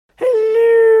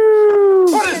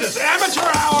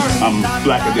I'm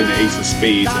blacker than the ace of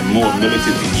spades and more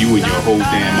militant than you and your whole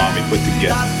damn army put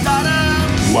together.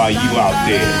 While you out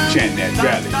there chanting at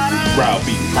rallies,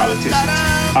 browbeating politicians,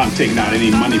 I'm taking out any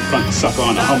money front sucker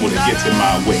on a humble that gets in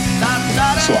my way.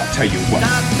 So I tell you what,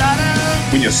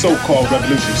 when your so-called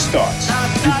revolution starts,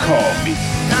 you call me,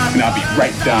 and I'll be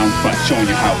right down front showing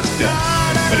you how it's done.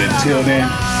 But until then,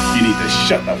 you need to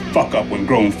shut the fuck up when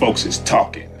grown folks is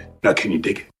talking. Now can you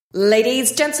dig it?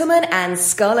 Ladies, gentlemen, and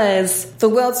scholars, the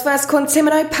world's first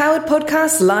Quantimino-powered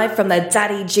podcast live from the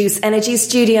Daddy Juice Energy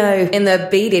Studio in the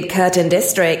Beaded Curtain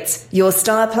District. Your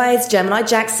star players Gemini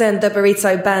Jackson, the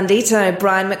Burrito Bandito,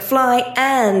 Brian McFly,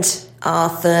 and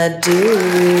Arthur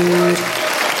Dude.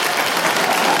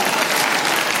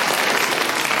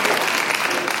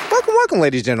 Welcome,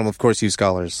 ladies and gentlemen, of course, you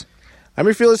scholars. I'm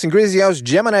your fearless and greasy host,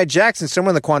 Gemini Jackson,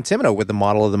 somewhere in the Quantimino with the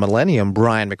model of the millennium,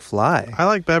 Brian McFly. I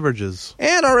like beverages.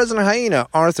 And our resident hyena,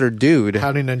 Arthur Dude.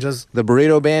 Howdy, ninjas. The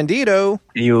Burrito Bandito.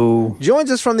 Yo.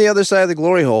 Joins us from the other side of the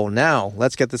glory hole. Now,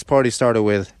 let's get this party started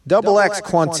with Double X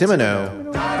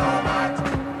Quantimino.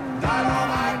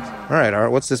 All right,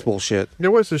 Art, what's this bullshit? Yeah,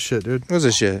 what's this shit, dude? What's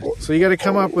this shit? So you got to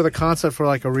come up with a concept for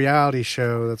like a reality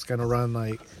show that's going to run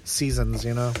like seasons,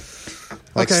 you know?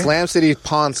 Like Slam City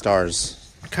Pawn Stars.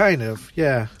 Kind of,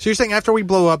 yeah. So you're saying after we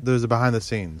blow up, there's a behind the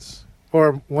scenes?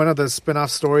 Or one of the spin-off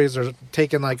stories are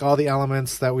taking like all the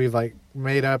elements that we've like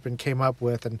made up and came up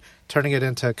with and turning it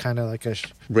into kind of like a...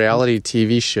 reality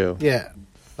TV show. Yeah.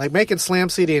 Like making Slam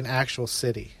City an actual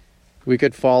city. We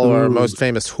could follow our most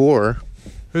famous whore,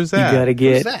 Who's that? You gotta Who's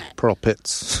get that? Pearl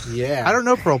Pitts. Yeah. I don't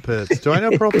know Pearl Pitts. Do I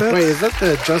know Pearl Pitts? Wait, is that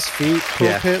the Just Feet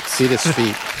Pearl Pits? Fetus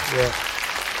feet. Yeah.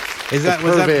 Is that,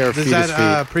 The purveyor does fetus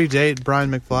that predate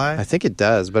Brian McFly? I think it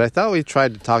does, but I thought we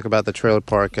tried to talk about the trailer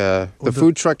park, the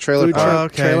food truck trailer Food park.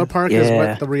 truck okay. trailer park is Yeah.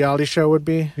 what the reality show would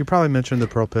be. You probably mentioned the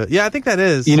Pearl Pit. Yeah, I think that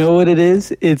is. You know what it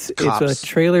is? It's Cops. a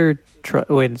trailer truck.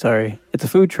 Wait, sorry. It's a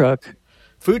food truck.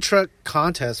 Food truck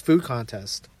contest, food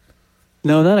contest.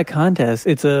 No, not a contest.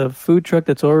 It's a food truck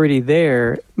that's already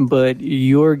there, but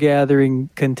you're gathering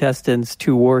contestants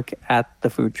to work at the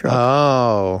food truck.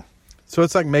 Oh. So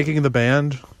it's like making the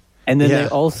band? And then yeah. they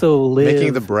also live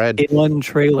Making the bread. in one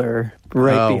trailer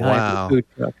right Oh, behind wow. the food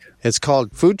truck. It's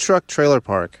called Food Truck Trailer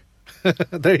Park,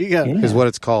 There you go. Yeah. is what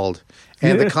it's called.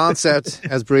 And the concept,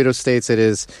 as Burrito states it,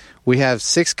 is we have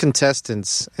 6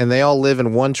 contestants, and they all live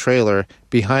in one trailer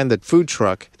behind the food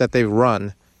truck that they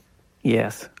run.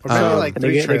 Yes. Or maybe like And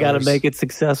 3 they got to trailers. make it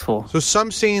successful. So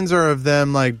some scenes are of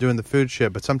them like doing the food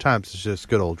shit, but sometimes it's just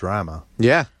good old drama.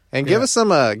 Yeah. And give us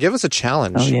a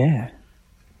challenge. Oh, yeah.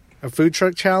 A food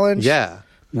truck challenge? Yeah.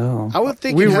 No. I would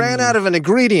think We you'd have- ran out of an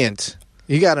ingredient.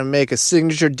 You got to make a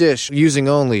signature dish using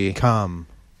only Come.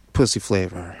 pussy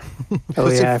flavor. Oh,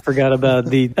 yeah. I forgot about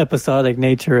the episodic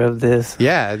nature of this.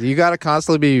 Yeah, you got to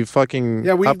constantly be fucking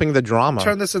Yeah, we upping the drama.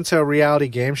 turn this into a reality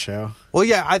game show. Well,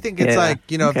 yeah, I think it's Yeah. like,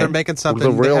 you know, if Okay. they're making something,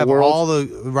 The real they have world. all the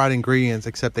right ingredients,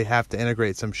 except they have to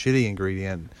integrate some shitty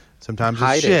ingredient. Sometimes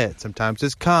Hide it's it. shit. Sometimes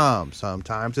it's cum.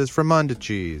 Sometimes it's Fremunda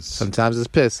cheese. Sometimes it's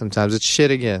piss. Sometimes it's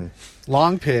shit again.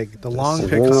 Long pig. The long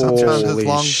pig Holy Sometimes competition. it's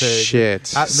long pig. shit.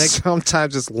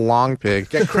 Sometimes it's long pig.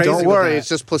 Get crazy Don't with worry, that. it's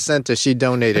just placenta. She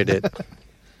donated it.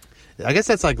 I guess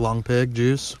that's like long pig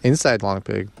juice. Inside long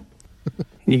pig.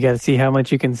 You got to see how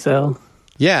much you can sell.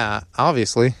 Yeah,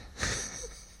 obviously.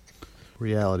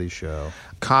 Reality show.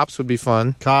 Cops would be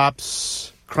fun.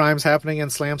 Cops. Crimes happening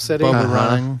in Slam City. Bubba Uh-huh.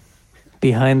 running.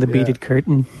 Behind the Yeah. beaded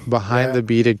curtain. Behind Yeah. the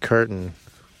beaded curtain.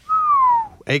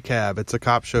 ACAB. It's a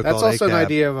cop show That's called also an ACAB.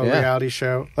 idea of a Yeah. reality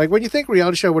show. Like when you think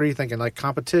reality show, what are you thinking? Like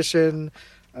competition,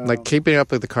 Like keeping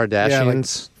up with the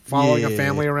Kardashians. following a Yeah.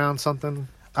 family around something.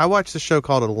 I watched a show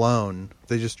called Alone.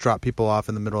 They just drop people off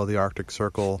in the middle of the Arctic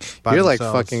Circle by You're like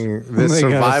themselves. fucking this They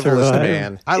gotta survivalist survive.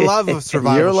 man. I love a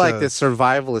survival You're like shows. this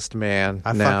survivalist man.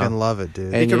 I now. fucking love it,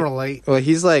 dude. And You can you- relate. Well,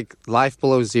 he's like life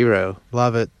below zero.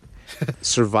 Love it.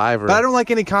 Survivor. But I don't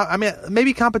like any. I mean,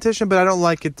 maybe competition, but I don't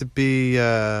like it to be.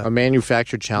 a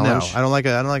manufactured No, challenge. I don't like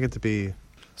it. I don't like it to be.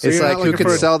 So It's you're like not who looking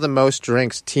can for- sell the most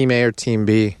drinks, Team A or Team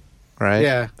B, right?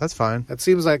 Yeah, That's fine. that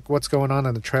seems like what's going on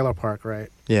in the trailer park, right?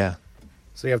 Yeah.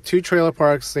 So you have 2 trailer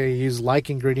parks. They use like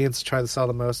ingredients to try to sell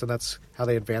the most, and that's how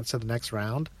they advance to the next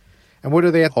round. And what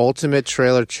do they have? Ultimate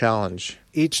trailer challenge.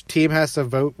 Each team has to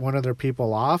vote one of their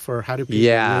people off, or how do people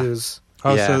Yeah. lose?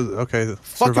 Oh, Yeah. so okay.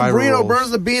 Fucking survival burrito rules.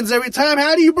 burns the beans every time.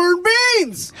 How do you burn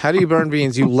beans? How do you burn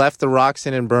beans? You left the rocks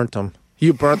in and burnt them.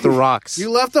 You burnt the rocks.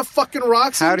 You left the fucking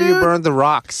rocks How in, do you dude? burn the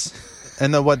rocks?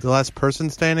 And the last person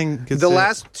standing? Gets The to-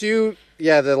 last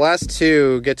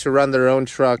two get to run their own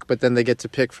truck, but then they get to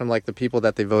pick from like the people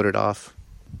that they voted off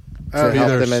to Oh, Be help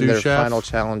their them in sous their chef? final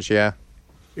challenge. Yeah.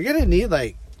 You're gonna need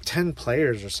like 10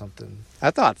 players or something.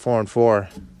 I thought 4 and 4.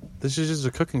 This is just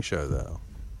a cooking show, though.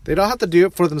 They don't have to do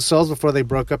it for themselves before they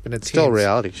broke up into teams. Still a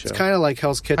reality show. It's kind of like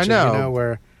Hell's Kitchen,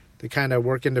 where they kind of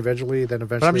work individually, then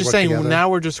eventually. But I'm just work saying, together. now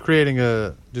we're just creating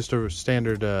a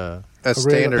standard. A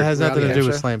standard. It has nothing to do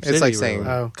with Slam City. It's like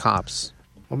saying Cops.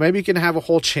 Well, maybe you can have a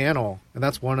whole channel, and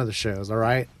that's one of the shows. All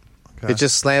right. Okay. It's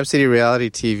just Slam City Reality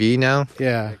TV now.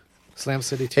 Yeah. Slam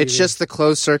City TV. It's just the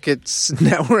closed circuits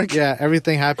network. Yeah,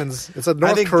 everything happens. It's a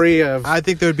North Korea of I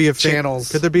think there would be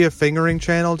channels. Could there be a fingering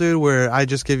channel, dude, where I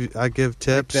give tips? Like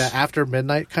the after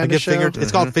midnight kind of show?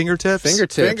 It's called Fingertips?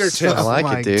 Fingertips. I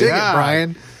like it, dude. Dig it,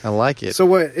 Brian. I like it.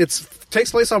 So it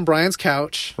takes place on Brian's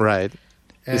couch. Right.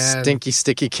 His stinky,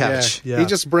 sticky couch. Yeah. He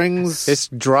just brings... It's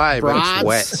dry, but it's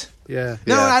wet. Yeah.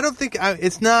 No, I don't think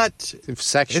it's not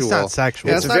sexual. It's not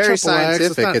sexual. Yeah, it's very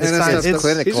scientific. It's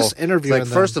clinical. He's just interviewing like,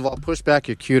 first of all, push back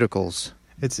your cuticles.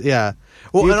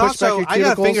 Well, and also, I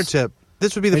got a fingertip.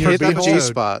 This would be the first episode,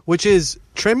 G-spot, which is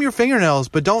trim your fingernails,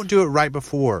 but don't do it right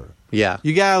before. Yeah,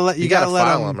 you gotta let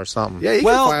file them or something. Yeah, you can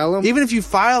file them. Even if you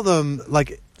file them,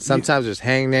 like sometimes there's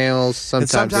hangnails,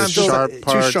 sometimes there's sharp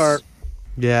parts. Too sharp.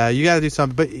 Yeah, you got to do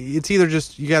something, but it's either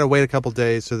just you got to wait a couple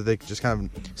days so that they can just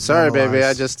kind of. Sorry, normalize. baby,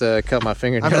 I just cut my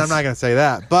fingernails. I mean, I'm not going to say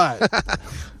that, but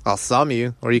I'll thumb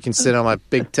you, or you can sit on my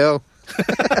big toe.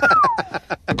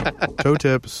 Toe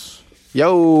tips.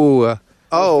 Yo,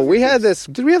 we had this.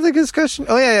 Did we have the discussion?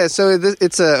 Oh yeah. So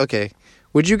it's okay.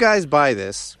 Would you guys buy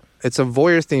this? It's a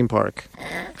voyeur theme park,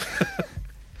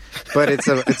 but it's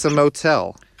a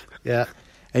motel. Yeah,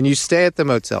 and you stay at the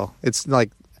motel. It's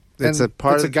like. It's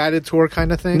a guided tour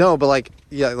kind of thing? No, but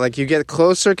you get a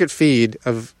closed circuit feed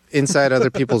of inside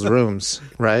other people's rooms,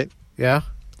 right? Yeah.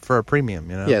 For a premium,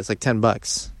 you know? Yeah, it's like $10.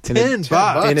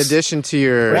 $10? In addition to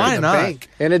your... Why not? Bank.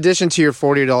 In addition to your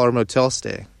 $40 motel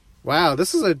stay. Wow,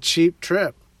 this is a cheap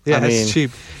trip. Yeah, it's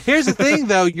cheap. Here's the thing,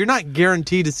 though. You're not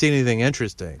guaranteed to see anything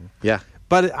interesting. Yeah.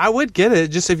 But I would get it.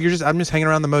 Just if I'm just hanging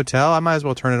around the motel, I might as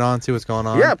well turn it on and see what's going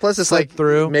on. Yeah, plus it's like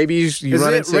through. Maybe you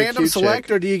run into Is it random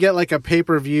select or do you get like a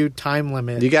pay-per-view time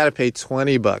limit? You got to pay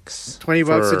 $20.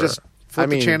 $20 to just flip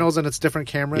the channels and it's different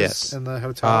cameras in the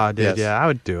hotel? Ah, dude, yeah, I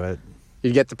would do it.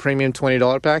 You get the premium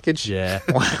 $20 package? Yeah.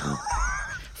 Wow.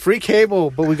 Free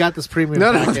cable, but we got this premium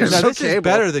package. No, this is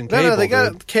better than cable. No, they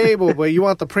got cable, but you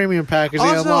want the premium package.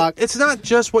 Also, it's not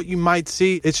just what you might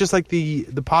see. It's just like the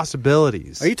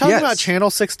possibilities. Are you talking about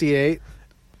Channel 68?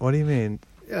 What do you mean?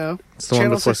 Yeah, it's the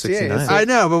Channel 69. I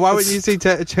know, but why wouldn't you see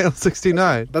Channel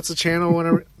 69? That's a channel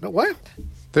whenever... No, what?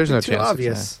 There's no too channel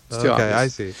obvious. It's too obvious. I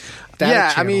see.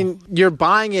 Yeah, I mean, you're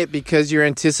buying it because you're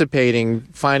anticipating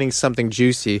finding something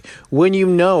juicy when you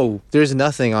know there's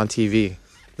nothing on TV.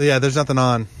 Yeah, there's nothing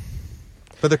on.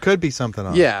 But there could be something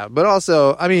on. Yeah, but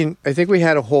also, I mean, I think we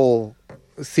had a whole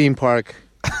theme park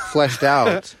fleshed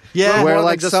out. Yeah. Where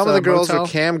like some of the girls are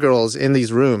cam girls in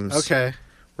these rooms. Okay.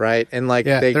 Right? And like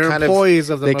they're kind employees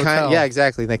of the motel. Yeah,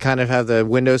 exactly. They kind of have the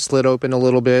window slit open a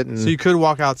little bit. And so you could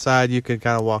walk outside, you could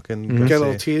kind of walk in. Get a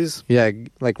little tease. Yeah,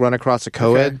 like run across a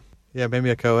co-ed. Okay. Yeah,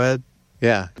 maybe a co-ed.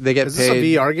 Yeah. They get paid. Is this a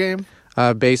VR game?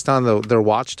 Based on their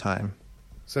watch time.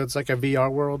 So it's like a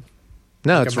VR world?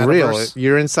 No, like it's real.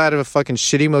 You're inside of a fucking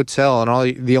shitty motel,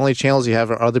 and the only channels you have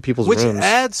are other people's rooms. Which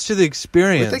adds to the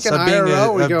experience of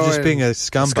just being a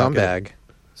scumbag.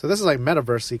 So this is like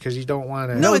metaversey because you don't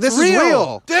want to... No, this is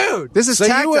real. Dude. This is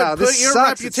tactile. You would put your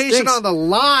reputation on the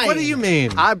line. What do you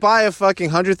mean? I buy a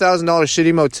fucking $100,000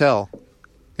 shitty motel,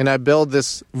 and I build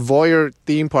this voyeur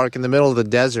theme park in the middle of the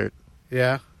desert.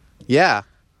 Yeah. Yeah.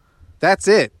 That's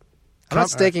it. I'm not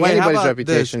staking anybody's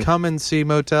reputation. This come and see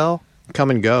motel?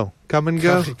 Come and go. Come and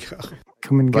go?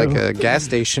 Come and go. Like a gas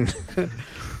station.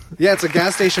 Yeah, it's a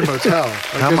gas station motel.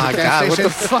 Like oh my God, what the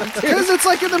fuck? Because it's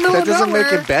like in the middle of nowhere. That doesn't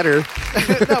make it better.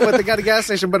 No, but they got a gas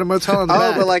station, but a motel in the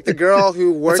back. Oh, but like the girl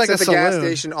who works at the gas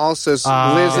station also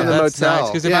lives in the motel.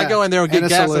 Because if I go in there and get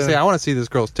gas, I say, I want to see this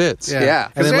girl's tits. Yeah.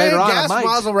 And then later on, I might.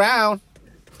 Miles around.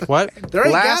 What? There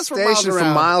ain't last gas station for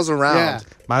miles around. Yeah.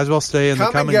 Might as well stay in the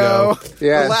come and go.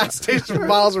 Yeah. The last station for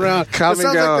miles around. Come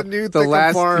and go. Like the new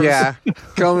last farms. Yeah.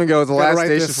 Come and go. The last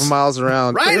station for miles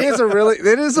around. Right.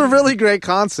 It is a really great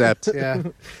concept. Yeah.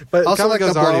 But also like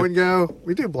the blow and go.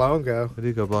 We do blow and go. We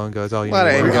do go blow and go. It's all you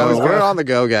need. We're on the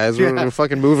go, guys. We're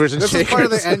fucking movers and shakers. This is part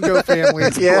of the Engo family.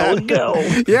 Yeah. Blow and go.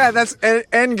 Yeah, that's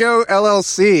Engo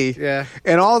LLC. Yeah.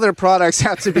 And all their products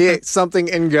have to be something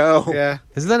Engo. Yeah.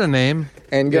 Isn't that a name?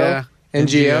 Engo? Yeah.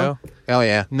 NGO? Hell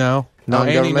yeah. No.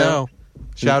 Non-government? No.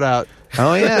 Shout out.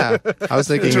 Oh, yeah. I was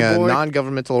thinking a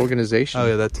non-governmental organization. Oh,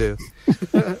 yeah, that too.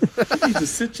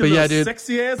 But yeah, dude.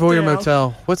 Voyeur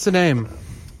Motel. What's the name?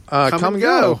 Come and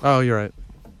go. Oh, you're right.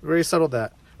 We already settled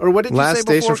that. Or what did you Last say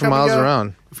before? station for miles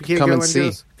around. If we can't Come go and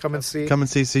see. Come and see. Come and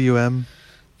see CUM.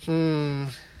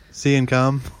 See and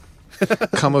come.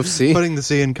 Cum of C? Putting the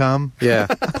C in cum. Yeah.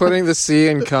 Putting the C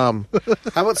in cum.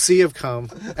 How about Sea of Cum?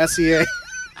 SEA.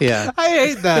 Yeah. I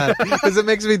hate that because it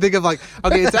makes me think of like,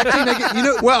 okay, it's actually making, you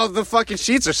know, Well, the fucking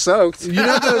sheets are soaked. you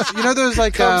know those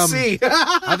like, Come see.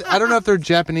 I don't know if they're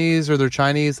Japanese or they're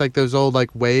Chinese, like those old like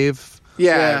wave.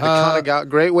 Yeah. The Kanagawa,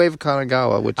 Great Wave of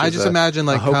Kanagawa, which is I just imagine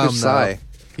like a cum. hokusai.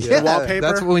 Yeah. Wallpaper?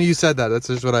 That's when you said that. That's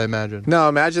just what I imagined. No,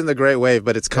 imagine the Great Wave,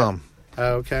 but it's cum.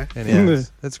 Oh, okay.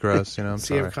 Anyways, it's gross. You know, I'm Sea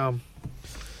sorry. of Cum.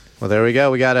 Well, there we go.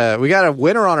 We got a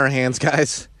winner on our hands,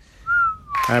 guys.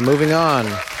 All right, moving on.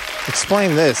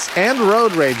 Explain this. And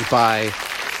road rage by,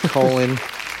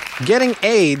 getting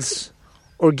AIDS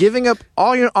or giving up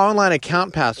all your online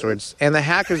account passwords and the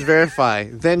hackers verify,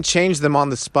 then change them on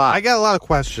the spot. I got a lot of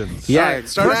questions. Yeah, All right,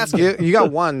 start asking. You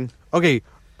got one. Okay,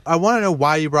 I want to know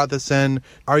why you brought this in.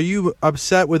 Are you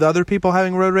upset with other people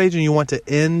having road rage and you want to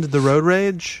end the road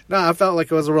rage? No, I felt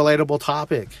like it was a relatable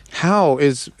topic. How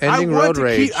is ending road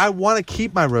rage? I want to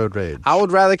keep my road rage. I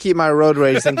would rather keep my road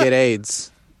rage than get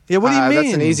AIDS. Yeah, what do you mean?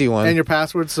 That's an easy one. And your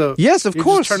password, so Yes, of you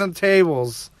course. Just turn on the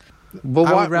tables. But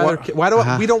I would rather.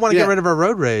 We don't want to Yeah. get rid of our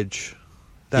road rage.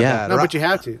 That Yeah. bad, No, right? but you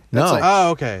have to. No. That's like, Oh,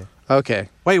 okay. Okay.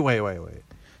 Wait.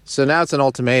 So now it's an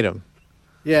ultimatum.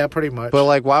 yeah, pretty much. But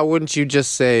like, why wouldn't you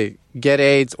just say get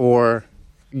AIDS or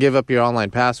give up your online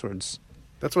passwords?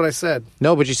 That's what I said.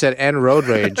 No, but you said end road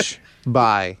rage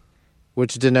by,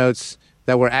 which denotes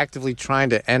that we're actively trying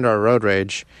to end our road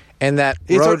rage, and that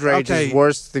road rage is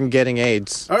worse than getting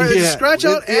AIDS. All right, scratch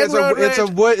out and road rage. It's a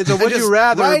would just you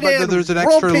rather, write but in there's an world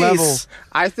extra peace. level.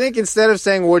 I think instead of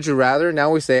saying would you rather,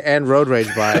 now we say end road rage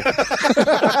by.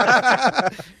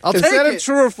 I'll Instead take of it.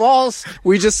 true or false,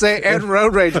 we just say end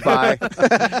road rage by.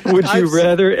 Would you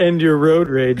rather end your road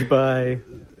rage by?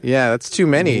 Yeah, that's too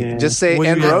many. Yeah. Just say Would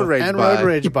end you- road rage And by. road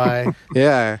rage by.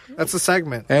 Yeah, That's a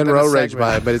segment. end Within a road rage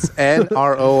by, segment. but it's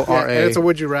NRORA. Yeah, and it's a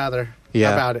would you rather. Yeah.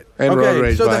 How about it? End road Okay,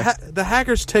 rage so by. the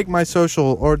hackers take my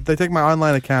social or they take my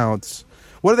online accounts.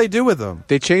 What do they do with them?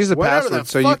 They changed the Whatever password the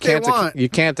so fuck they want. you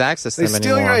can't access They them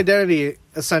steal anymore. your identity,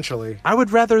 essentially. I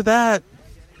would rather that.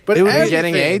 But It would be everything.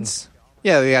 getting AIDS.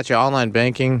 Yeah, they got your online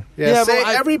banking. Yeah, Yeah, say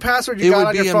but every password it you got would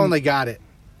on your be phone, they got it.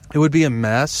 It would be a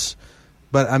mess,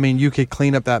 but I mean, you could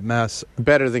clean up that mess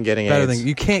Better than getting better AIDS. than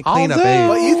you can't clean up Although- AIDS.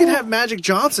 But you can have Magic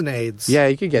Johnson AIDS. Yeah,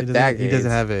 you could He get doesn't, that. he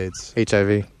doesn't have AIDS.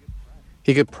 HIV.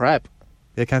 He could prep.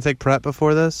 Yeah, can I take PrEP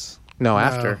before this? No,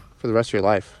 after for the rest of your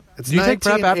life. It's Do you take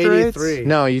PrEP after AIDS? 1983.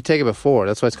 No, you take it before.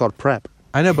 That's why it's called prep.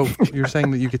 I know, but you're saying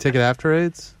that you could take it after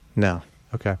AIDS? No.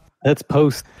 Okay. That's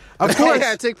post. Of course.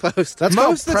 yeah, take post. That's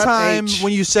Most of called the time, Prep H.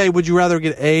 when you say, would you rather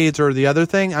get AIDS or the other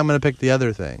thing, I'm going to pick the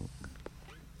other thing.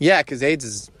 Yeah, because AIDS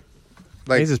is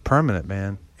like AIDS is permanent,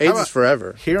 man. How AIDS about is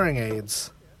forever. Hearing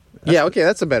aids. Yeah, okay,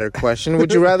 that's a better question.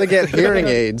 Would you rather get hearing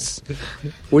aids?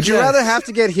 Would you Yes. rather have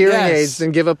to get hearing Yes. aids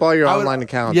than give up all your I would- online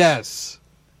accounts? Yes.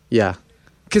 Yeah.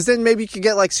 Because then maybe you could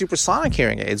get like supersonic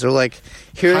hearing aids or like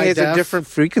hearing High aids at def. different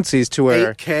frequencies to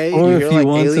where 8K. Or hear, if you like,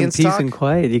 want some aliens peace talk? and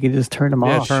quiet, you can just turn them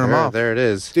Yeah, off. turn 'em Sure, off. there it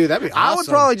is. Dude, that'd be awesome. I would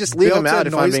probably just leave them Built-in out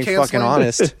if I'm noise being fucking canceling.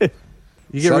 honest.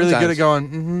 You get really good Sometimes. at going,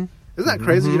 mm-hmm. Isn't that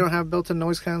crazy? You don't have built-in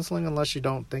noise canceling unless you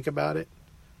don't think about it.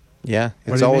 Yeah,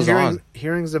 What it's do you always mean? on.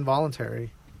 Hearing's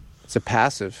involuntary. It's a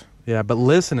passive. Yeah, but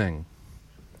listening.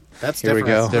 That's Here we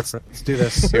different. go. Let's do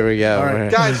this. Here we go. All right.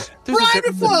 Right. Guys, there's Ride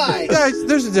or fly! Guys,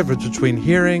 there's a difference between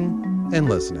hearing and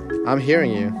listening. I'm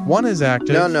hearing you. One is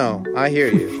active. No, I hear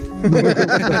you.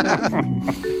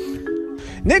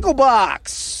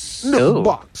 Nickelbox. No.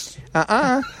 Box.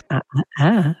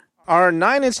 Are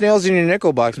 9 Inch Nails in your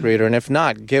Nickelbox breeder? And if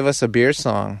not, give us a beer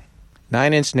song.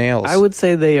 9 Inch Nails. I would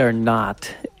say they are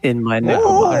not in my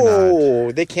Nickelbox.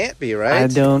 Oh, they can't be,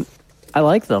 right? I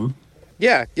like them.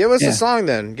 Yeah, give us Yeah. a song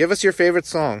then. Give us your favorite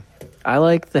song. I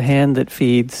like The Hand That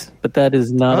Feeds, but that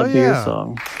is not Oh, a beer yeah.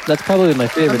 song. That's probably my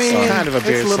favorite I mean, song. Kind of a It's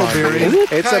beer a little song. beery. Is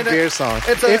it? It's Kinda- a beer song.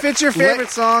 it's a If it's your favorite late-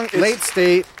 song, it's Late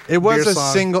state. It was beer a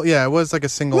song. single. Yeah, it was like a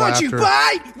single after.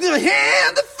 buy the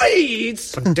hand that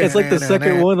feeds? It's like the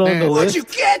second one on the list.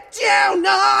 get down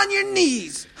on your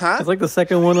knees? Huh? It's like the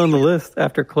second one on the list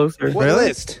after Closer. What Really?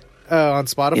 list? On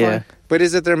Spotify. Yeah. But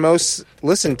is it their most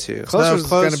listened to? Closer's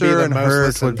going to be Closer the and most Hurt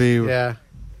listened. would be- Yeah.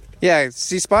 Yeah,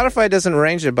 see, Spotify doesn't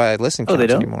range it by listen Oh, they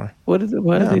counts don't? anymore. What is it?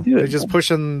 Why do they do They're it? just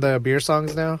pushing the beer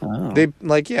songs now. Oh. They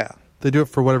yeah. They do it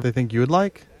for whatever they think you would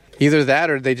like. Either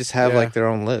that or they just have Yeah. like their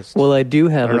own list. Well, I do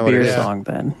have I don't know a what it beer is. song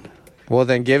then. Well,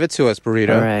 then give it to us,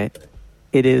 Burrito. All right.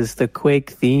 It is the Quake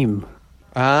theme.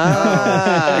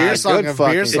 Ah, Beer song good of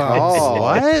fucking beer songs. call.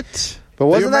 What? But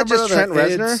wasn't that just the Trent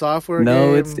id Reznor? software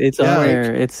No, game? it's on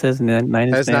there. It says Nine Inch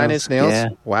Nails. Has 9 Inch Nails? Yeah.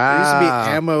 Wow. There used to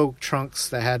be ammo trunks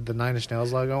that had the 9 Inch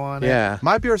Nails logo on it. Yeah.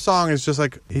 My Pure Song is just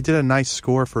like he did a nice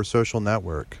score for Social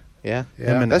Network. Yeah.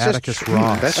 Him and That's Atticus just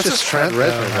Ross. That's just Trent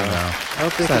Trent, Reznor, though. though. I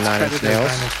don't think It's it's not 9 Inch credited as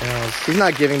Nails. 9 Inch Nails. He's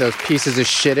not giving those pieces of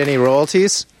shit any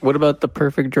royalties. What about The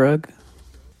Perfect Drug?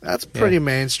 That's pretty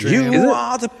mainstream.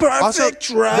 are the perfect Also,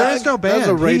 there is no band. That's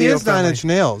a radio He is 9 friendly. Inch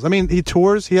Nails. I mean, he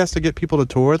tours. He has to get people to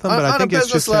tour with him, but I think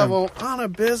it's just him. On a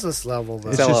business level, though.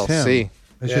 It's It's just LLC. him.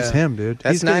 It's Yeah. just him, dude.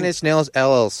 That's He's 9 getting- Inch Nails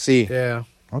LLC. Yeah.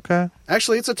 Okay.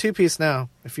 Actually, it's a 2-piece now,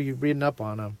 if you're reading up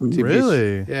on him.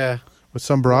 Really? Yeah. With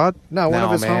some broad? No, one No,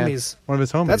 of his man. homies. One of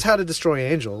his homies. That's How to Destroy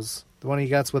Angels. The one he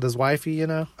gets with his wifey, you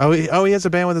know? Oh, he has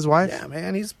a band with his wife? Yeah,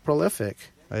 man, he's prolific.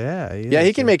 Oh, yeah. Yeah,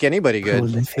 he can make anybody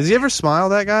good. Does he ever smile,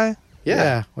 that guy?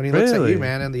 Yeah. When he looks at Really? you,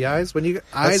 man, in the eyes. When you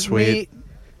eyes sweet. meet,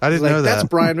 I he's didn't like, know that. that's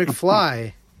Brian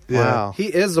McFly. Wow. He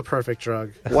is the perfect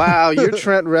drug. Wow, you're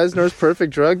Trent Reznor's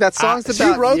perfect drug. That song's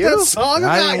about She wrote you? that song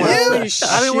I about didn't want- you? Holy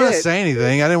I didn't want to shit. say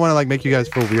anything. I didn't want to make you guys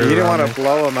feel weird. You didn't around want me. to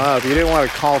blow him up. You didn't want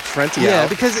to call Trenty Yeah, out.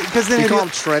 because then You if call him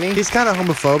Trenny? he's kind of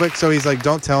homophobic, so he's like,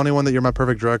 don't tell anyone that you're my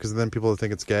perfect drug, because then people will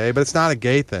think it's gay. But it's not a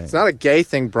gay thing. It's not a gay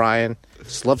thing, Brian.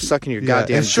 Just love sucking your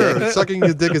goddamn and sure, dick. sucking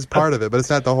your dick is part of it, but it's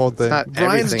not the whole thing. Not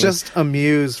Brian's everything. just a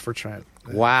muse for Trent.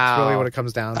 Wow. That's really what it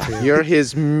comes down to. You're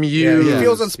his Yeah, muse. he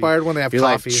feels inspired when they have You're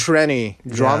coffee. like Trenny.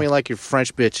 Draw Yeah. me like your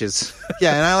French bitches.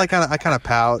 Yeah, and I kind of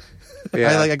pout.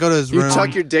 Yeah. I go to his You room.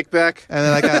 tuck your dick back. And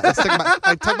then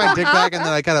I tuck my dick back, and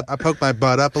then I poke my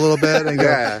butt up a little bit, and go,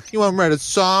 Yeah. "You want to write a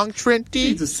song,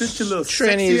 Trenty?" To sit your little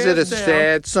Trenny, is it a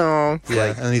sad song? Yeah,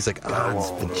 and then he's like, "Oh,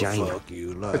 fuck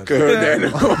you, like."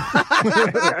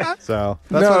 So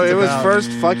that's No, what it's it was about.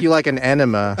 first fuck you like an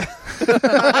enema.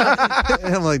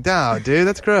 And I'm like, "No, dude,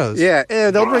 that's gross." Yeah,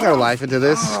 don't bring our life into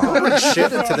this. Don't bring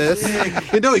shit into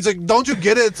this. You know, he's like, "Don't you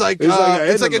get it? It's like It's like an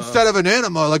enema. instead of an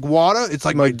enema, like water, it's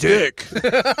like my dick."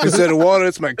 Instead of water,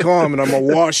 it's my cum, and I'm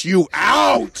gonna wash you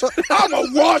out. I'm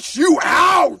gonna wash you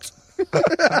out.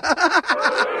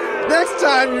 Next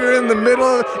time you're in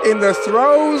the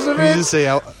throes of You it, just say,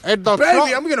 "And the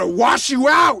baby, I'm gonna wash you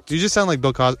out. You just sound like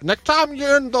Bill Cosby. Next time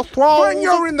you're in the throes. When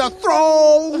you're in the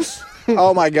throes.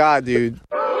 Oh my god, dude.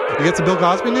 You get some Bill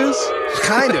Cosby news?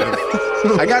 Kind of.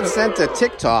 I got sent to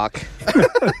TikTok,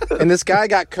 and this guy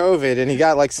got COVID, and he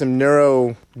got like some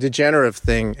neurodegenerative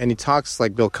thing, and he talks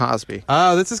like Bill Cosby.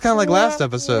 Oh, this is kind of like last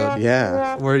episode.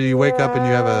 Yeah. Where you wake up and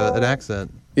you have an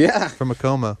accent Yeah. from a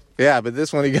coma. Yeah, but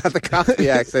this one he got the Cosby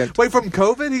accent. Wait, from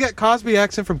COVID? He got Cosby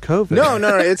accent from COVID? No,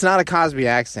 it's not a Cosby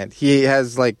accent. He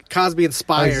has like Cosby Oh,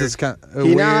 inspired. he's just kind of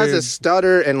he now has a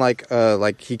stutter and like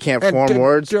he can't form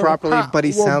words properly, but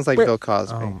he sounds like Bill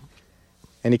Cosby.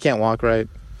 And he can't walk right.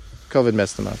 COVID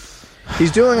messed him up.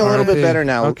 He's doing a little bit better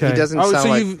now. Okay. He doesn't so sound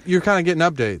like you're kind of getting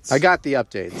updates. I got the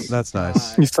updates. That's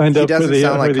nice. You signed He up for doesn't the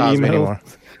sound like for the Cosby email. anymore.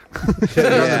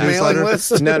 the mailing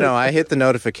list. No, I hit the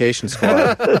notification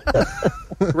squad.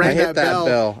 Rang I hit that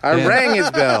bell. I Yeah. rang his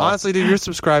bell. Honestly, dude, you're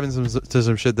subscribing to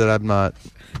some shit that I'm not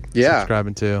Yeah.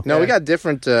 subscribing to. No, we got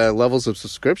different levels of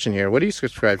subscription here. What do you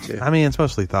subscribe to? I mean, it's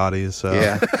mostly thoughties, so.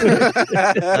 Yeah.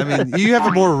 I mean, you have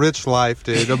a more rich life,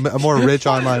 dude. A more rich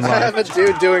online I have life. a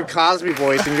dude doing Cosby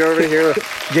voice, and you're over here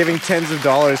giving tens of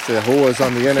dollars to whores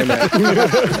on the internet.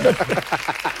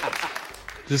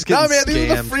 Just No, getting man, these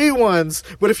are the scammed. free ones.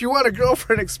 But if you want a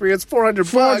girlfriend experience, $400.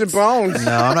 400 bones.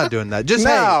 No, I'm not doing that. Just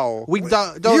No. hey, we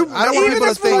don't. You- I don't want Even people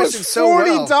to if it think. was so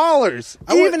well. $40,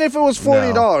 even if it was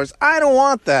 $40, I don't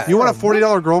want that. You want a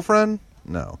 $40 girlfriend?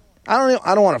 No. I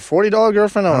don't want a $40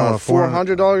 girlfriend. I I don't don't want a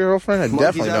 $400 girlfriend. I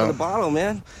definitely out of the don't. bottle,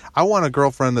 man. I want a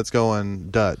girlfriend that's going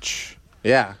Dutch.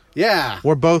 Yeah, Yeah.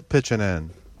 We're both pitching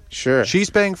in. sure. She's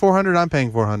paying $400. I'm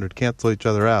paying $400. Cancel each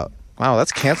other out. Wow,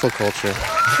 that's cancel culture.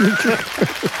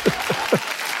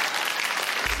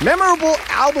 Memorable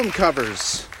album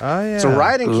covers. Oh yeah. It's a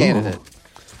writing candidate.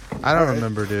 I don't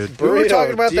remember, dude. We were Burrito,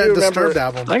 talking about do you that remember- Disturbed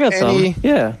album. I got Any- some.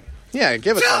 Yeah. Yeah,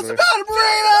 give us some.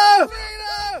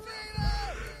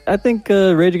 I think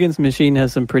Rage Against the Machine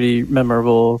has some pretty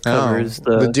memorable covers.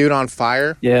 The Dude on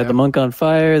Fire. Yeah, The Monk on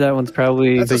Fire. That one's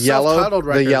probably That's The a yellow self-titled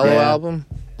record. Yeah. album.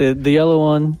 the yellow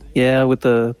one. Yeah, with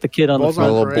the kid on Bulls the on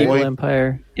front. Parade. Evil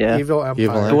Empire. Yeah. Evil Empire.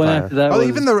 Evil The one Empire. after that Oh, was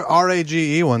even the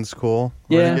RAGE one's cool.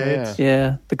 yeah, Renegades.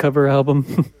 yeah, the cover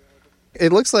album.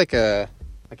 It looks like a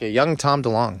young Tom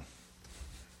DeLonge.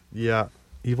 Yeah.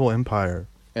 Evil Empire.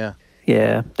 Yeah.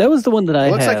 Yeah, that was the one that I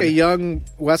Looks had. like a young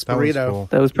West That was Burrito. cool.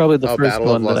 That was probably the Oh, first Battle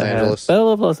of one Los that I Angeles. had.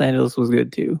 Battle of Los Angeles was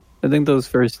good too. I think those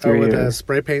first Oh, three with are a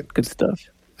spray paint good stuff.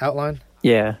 outline.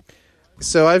 Yeah.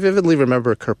 So I vividly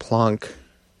remember Kerplunk.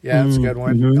 Yeah, that's a good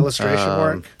one. Mhm. Illustration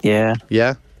work. Yeah.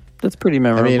 Yeah. That's pretty I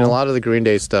memorable. mean, a lot of the Green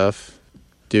Day stuff.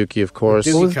 Dookie, of course.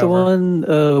 Dookie What was cover. the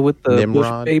one with the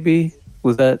Nimrod. Bush baby?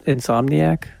 Was that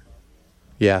Insomniac?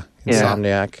 Yeah, Yeah.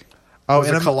 Insomniac. Oh, was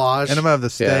a collage. Enema of the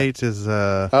State is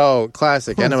Oh,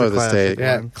 classic. Who's Enema the of the classic? State.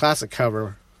 Yeah, classic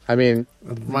cover. I mean,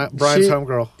 Brian's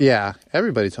homegirl. Yeah,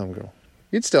 everybody's homegirl.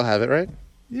 You'd still have it, right?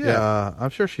 yeah. I'm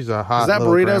sure she's a hot. Is that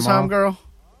little Burrito's grandma. homegirl?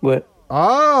 What?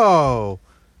 Oh,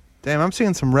 damn! I'm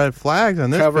seeing some red flags on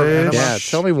this Cover page. Enema. Yeah,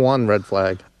 tell me one red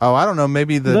flag. Oh, I don't know.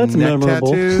 Maybe the That's neck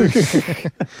memorable. tattoos. Which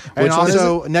And one is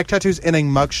also neck tattoos in a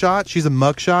mugshot. She's a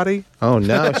mugshotty. Oh,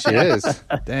 no, she is.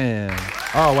 Damn.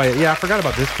 Oh wait, yeah, I forgot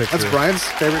about this picture. That's Brian's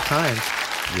favorite kind.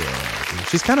 Yeah,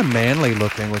 she's kind of manly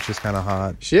looking, which is kind of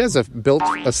hot. She has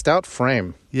a stout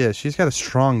frame. Yeah, she's got a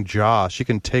strong jaw. She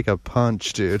can take a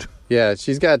punch, dude. Yeah,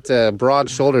 she's got broad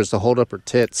shoulders to hold up her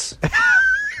tits.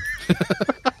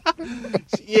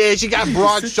 Yeah, she got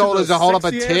broad shoulders to hold up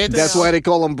her tits. That's why they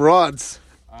call them broads.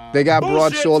 They got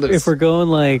broad shoulders. If we're going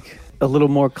like a little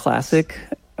more classic,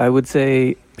 I would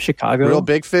say Chicago. Real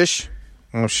big fish?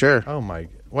 Oh, sure. Oh my!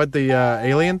 What the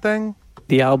alien thing?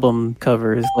 The album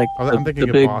cover is like Oh, the, I'm thinking the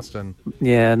of big, Boston.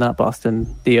 Yeah, not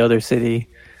Boston, the other city.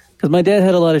 Because my dad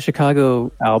had a lot of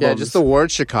Chicago albums. Yeah, just the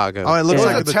word Chicago. Oh, it looks It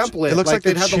like was a template. It looks like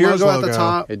they'd the have the Cheers logo at the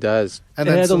top, It does. and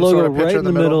it then had the some logo sort of right picture in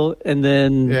the middle, and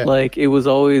then Yeah. like it was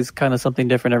always kind of something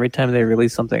different every time they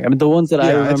released something. I mean, the ones that I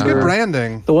Yeah, remember, it's good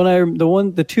branding.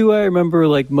 the two I remember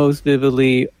like most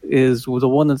vividly is the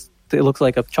one it looks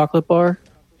like a chocolate bar,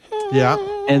 Yeah,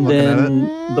 and Looking at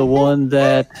then the one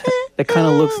that kind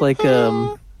of looks like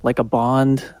a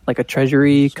bond, like a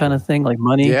treasury kind of thing, like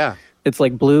money. Yeah. It's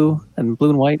like blue and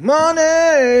white.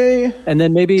 Money! And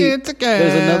then maybe It's a gas.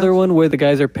 there's another one where the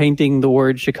guys are painting the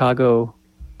word Chicago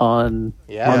on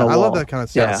Yeah. on a I wall. love that kind of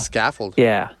stuff. Yeah. Scaffold.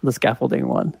 Yeah, the scaffolding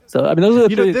one. So I mean, those are the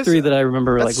You know, this- three that I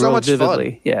remember that's like so real much fun.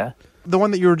 vividly. Yeah, The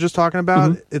one that you were just talking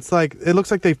about, it's like it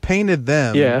looks like they've painted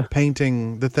them. Yeah.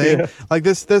 Painting the thing. Yeah. Like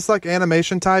this like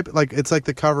animation type. Like it's like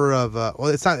the cover of well,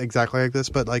 it's not exactly like this,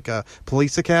 but like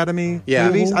Police Academy Yeah.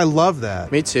 movies. I love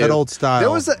that. Me too. That old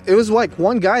style. It was like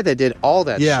one guy that did all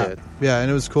that yeah, shit. yeah,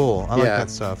 and it was cool. I like Yeah. that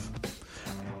stuff.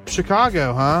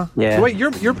 Chicago, huh? Yeah. Wait,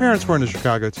 your parents were in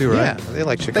Chicago too, right? Yeah, they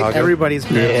like I think Chicago. everybody's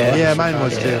parents Yeah. love Yeah, mine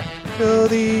Chicago. was too. Feel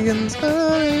the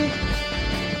inspiration.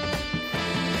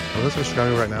 Oh, this is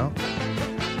Chicago right now.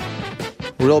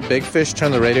 Real big fish,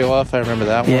 turn the radio off. I remember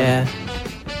that one. yeah.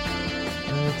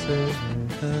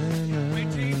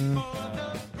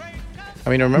 I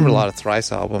mean, I remember a lot of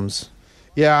Thrice albums.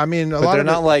 Yeah, I mean, But they're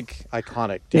not like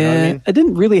iconic. Do you know what I mean? I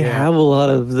didn't really have a lot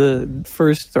of the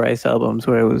first Thrice albums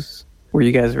where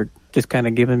you guys were just kind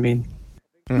of giving me.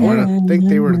 I don't think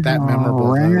they were that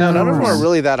memorable. Though. No, none of them are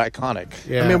really that iconic.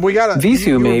 Yeah. I mean, we got Visu,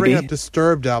 you were bringing maybe. up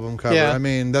Disturbed album cover. Yeah. I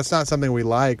mean, that's not something we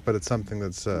like, but it's something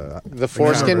that's The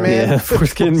Foreskin remember. Man. Yeah,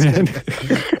 foreskin man.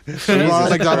 Ronald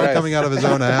McDonald Christ. coming out of his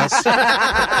own ass.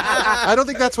 I don't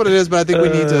think that's what it is, but I think we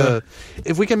need to.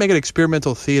 If we can make it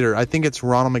experimental theater, I think it's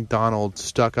Ronald McDonald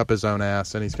stuck up his own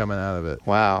ass and he's coming out of it.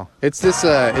 Wow, it's this.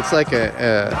 It's like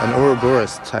an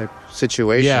Ouroboros type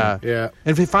situation. Yeah, Yeah.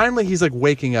 And finally, he's like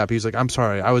waking up. He's like, "I'm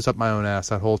sorry, I was up my own ass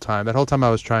that whole time. That whole time I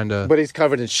was trying to." but he's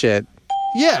covered in shit.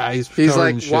 Yeah, he's He's covered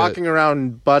in like shit. walking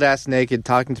around butt ass naked,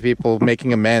 talking to people,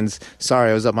 making amends. Sorry,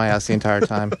 I was up my ass the entire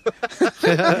time.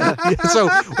 So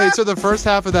wait, so the first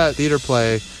half of that theater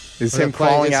play Is him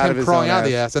crawling out of his crawling own out of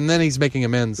the ass. ass, and then he's making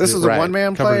amends. This is Right. a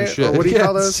one-man Covered in play? shit. Or what do you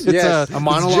call Yes, those? it's Yes. a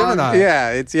monologue? Gemini. Yeah,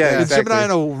 it's It's exactly. Gemini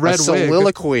in a red wig.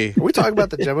 soliloquy. Are we talking about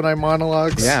the Gemini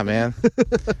monologues? Yeah, man.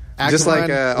 Act Just like one,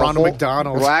 a Ronald whole-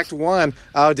 McDonald. Well, Act 1.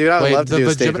 Oh, dude, I would Wait, love to do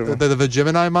a stage. the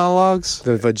Gemini monologues.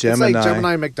 The It's Gemini. like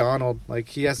Gemini McDonald. Like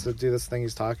he has to do this thing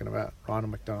he's talking about.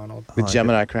 Ronald McDonald. The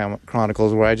Gemini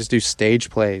Chronicles, where I just do stage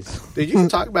plays, Dude, you can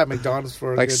talk about McDonald's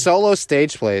for a like good... solo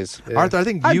stage plays. Yeah. Arthur, I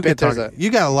think I you bet could talk. there's a-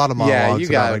 You got a lot of Yeah, monologues you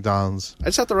got about it. McDonald's. I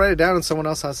just have to write it down and someone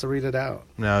else has to read it out.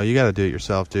 No, you got to do it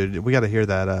yourself, dude. We got to hear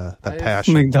that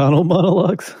passion. McDonald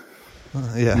monologues.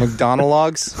 Yeah,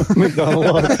 McDonald's.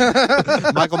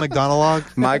 Michael McDonald.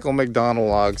 Michael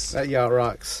McDonald's. That yacht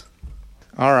rocks.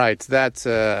 All right, that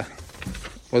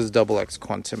was double X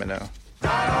Quantimino.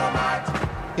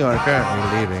 You are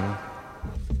currently leaving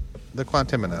the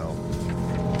Quantimino.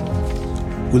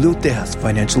 Julio Tejas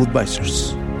Financial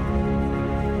Advisors.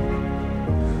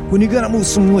 When you gotta move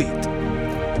some weight,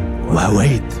 why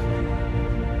wait?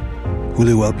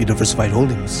 Julio will help you diversify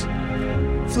holdings.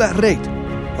 Flat rate,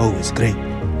 always great.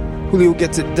 Julio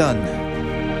gets it done.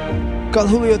 Call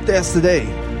Julio Tejas today,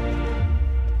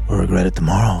 or regret it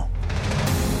tomorrow.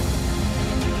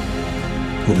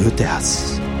 Julio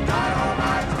Tejas.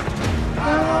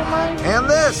 And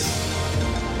this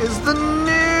is the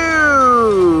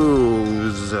news.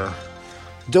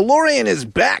 DeLorean is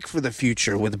back for the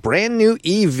future with brand new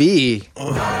EV.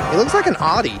 It looks like an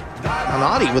Audi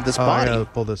with this body. I gotta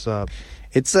pull this up.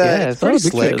 It's I it's saw a pretty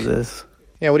picture slick. of this.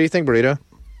 Yeah, what do you think, Burrito?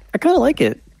 I kind of like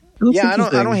it. It looks Yeah, I don't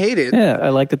interesting. hate it. Yeah, I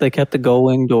like that they kept the gull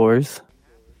wing doors.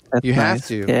 That's You have nice.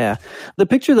 to. Yeah. The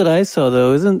picture that I saw,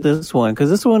 though, isn't this one, because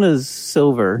this one is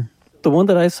silver. The one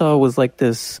that I saw was like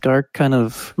this dark kind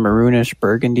of maroonish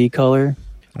burgundy color,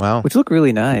 Wow. which looked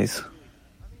really nice.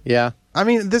 Yeah. I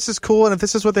mean, this is cool, and if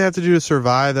this is what they have to do to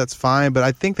survive, that's fine. But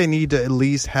I think they need to at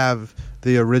least have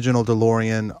the original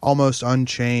DeLorean almost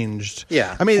unchanged.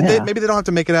 Yeah. I mean, Yeah. maybe they don't have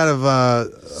to make it out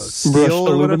of steel Brushed or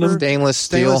whatever. aluminum? Stainless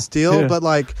Stainless steel, Yeah. but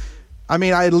like, I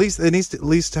mean, it needs to at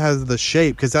least have the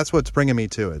shape because that's what's bringing me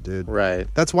to it, dude. Right.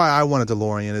 That's why I want a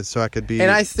DeLorean is so I could be. And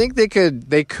I think they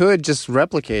could just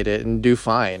replicate it and do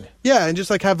fine. yeah, and just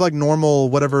like have like normal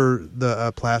whatever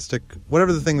the plastic,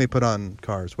 whatever the thing they put on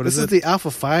cars. What This is is it? the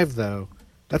Alpha 5, though.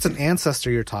 That's an ancestor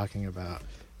you're talking about.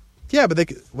 Yeah, but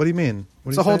what do you mean?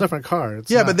 What It's do a you whole say? different car.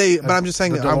 It's Yeah, not but I'm just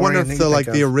saying. the I wonder DeLorean if that you the think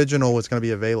of. original was going to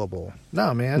be available.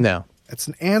 No, man. No. It's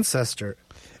an ancestor.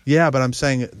 Yeah, but I'm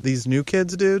saying these new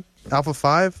kids, dude, Alpha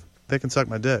 5, they can suck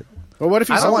my dick. But what if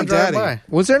you I saw don't one want drive daddy. by?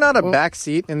 Was there not a back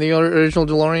seat in the original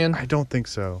DeLorean? I don't think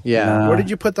so. Yeah. Nah. Where did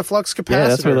you put the flux capacitor? Yeah,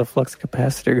 that's where the flux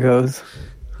capacitor goes.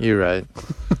 You're right.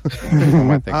 What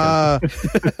am I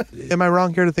thinking? Am I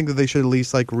wrong here to think that they should at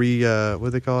least like what do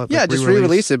they call it? Yeah, Like, just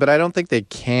re-release it, but I don't think they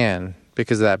can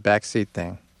because of that backseat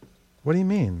thing. What do you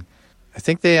mean? I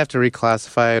think they have to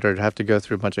reclassify it or have to go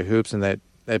through a bunch of hoops, and that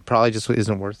it probably just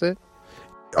isn't worth it.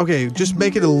 Okay, just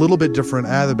make it a little bit different.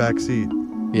 Add the back seat.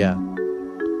 Yeah.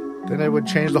 Then it would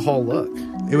change the whole look.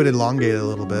 It would elongate it a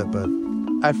little bit, but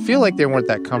I feel like they weren't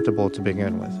that comfortable to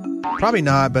begin with. probably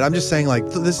not. But I'm just saying, like,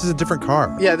 this is a different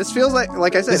car. Yeah, this feels like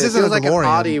I said, This it isn't feels a like an DeLorean.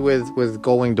 Audi with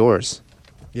gull-wing doors.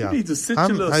 Yeah, You need to sit your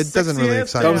little it doesn't sexy really ass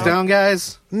excite down. me. Thumbs down,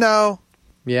 guys. No,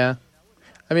 Yeah.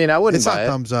 I mean, I wouldn't it's not buy it.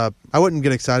 thumbs up. I wouldn't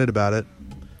get excited about it.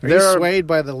 Are There you are- swayed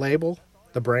by the label,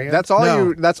 the brand? That's all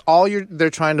No. they're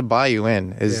trying to buy you in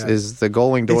Yeah. is the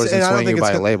gull-wing doors and I don't swaying think you it's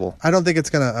by a gonna- label. I don't think it's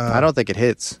gonna. I don't think it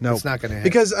hits. No, It's not gonna hit.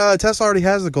 because Tesla already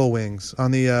has the gull wings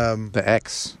on the The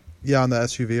X. on the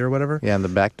SUV or whatever. Yeah, and the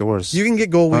back doors. You can get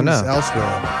gull wings no. elsewhere.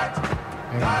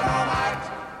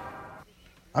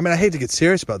 I mean, I hate to get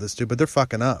serious about this, dude, but they're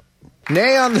fucking up.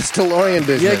 Nay on this DeLorean Yeah,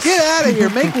 business. get out of here.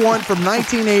 Make one from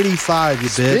 1985, you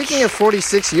bitch. Speaking of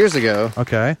 46 years ago,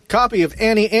 Okay. Copy of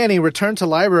Annie returned to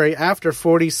library after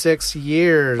 46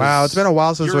 years. Wow, it's been a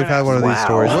while since we've had one of these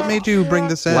stories. What made you bring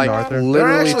this in, like Arthur? literally There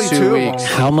are actually 2 two of weeks.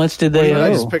 them. How much did they I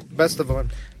owe? just picked best of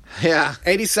one. Yeah.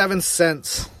 87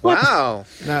 cents. Wow.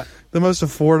 Now, The most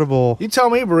affordable. you tell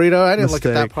me, Burrito. I didn't look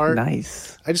at that Mistake. part.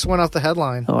 Nice. I just went off the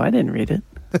headline. Oh, I didn't read it.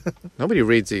 Nobody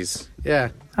reads these. Yeah.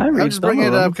 I read I'm just some bringing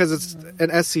of it them. up because it's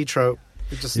an SC trope.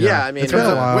 It just, Yeah, I mean, it comes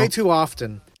been a up while. way too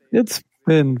often. It's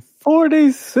been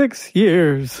 46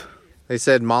 years. they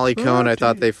said Molly Cohn. I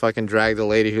thought they fucking dragged the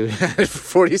lady who had it for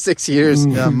 46 years.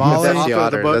 Yeah, Molly. That's the Author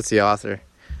of the author. book. That's the author.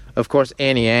 Of course,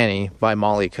 Annie by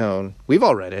Molly Cohn. We've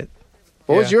all read it.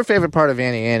 What was Yeah. your favorite part of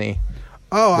Annie?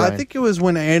 Oh, I Right. think it was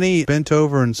when Annie bent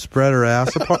over and spread her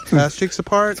ass cheeks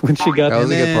apart. When she got That was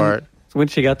a And good then- part. when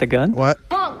she got the gun. What?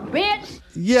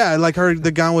 Yeah, like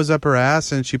the gun was up her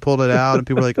ass and she pulled it out, and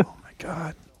people were like, "Oh my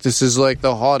god!" This is like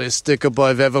the hardest stick-up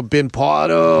I've ever been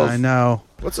part of. I know.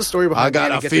 What's the story behind I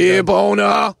got Annie a Get Your fear Gun?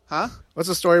 boner. Huh? What's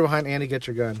the story behind Annie Get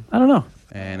Your Gun? I don't know.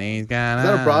 Annie's got. Is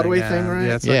that a Broadway thing, right?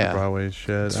 Yeah, it's Yeah. like Broadway shit.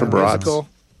 It's for broads. Musical?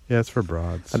 Yeah, it's for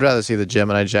broads. I'd rather see the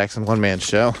Gemini Jackson one-man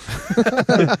show.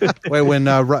 Wait, when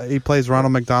he plays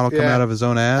Ronald McDonald come Yeah. out of his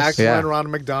own ass? Act Yeah. one,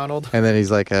 Ronald McDonald. And then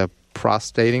he's like a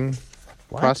prostrating?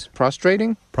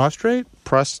 Prostrating? Prostrate?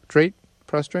 Prostrate?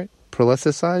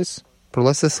 Prolithicize?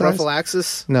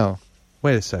 Prophylaxis. No.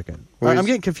 Wait a second. Where I'm he's-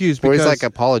 getting confused Or because he's like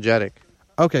apologetic.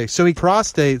 okay, so he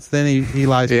prostates, then he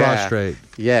lies Yeah. prostrate.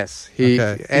 Yes. He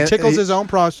tickles his own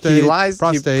prostate. He lies.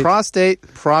 prostate.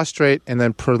 Prostrate, and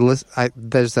then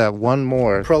there's that one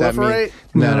more. That Proliferate?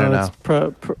 No.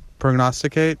 It's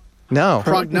prognosticate. No.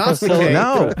 Prognosticate.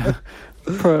 No.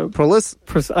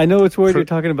 I know which word you're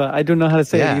talking about. I don't know how to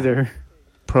say Yeah. it either.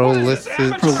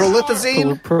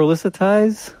 Prolithazine?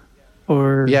 Prolithitize?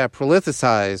 Or Yeah,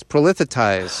 prolithicize.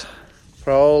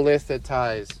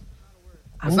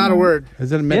 It's not a word.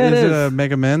 Is it, Yeah, it is it is. a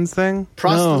make amends thing?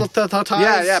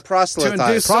 Proselytize. Yeah, proselytize. To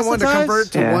induce someone to Proselytize?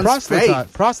 convert to Yeah. one's Proselytize. faith.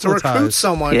 To Proselytize. recruit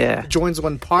someone Yeah. who joins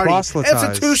one party, Proselytize.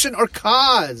 institution, or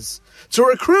cause. To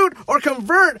recruit or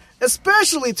convert,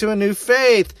 especially to a new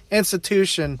faith,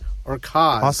 institution, or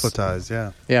cause. Proselytize,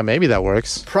 yeah. Yeah, maybe that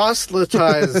works.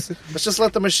 Proselytize. Let's just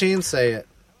let the machine say it.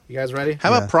 You guys ready?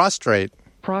 How about prostrate?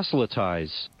 Proselytize.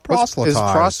 Is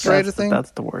Proselytize. prostrate a thing? that's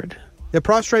the word. Yeah,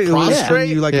 prostrate. Prostrate?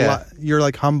 You like you're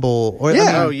like humble. Or, Yeah. I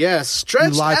mean, Oh, yes.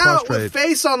 Stretched lie out prostrate. with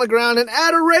face on the ground in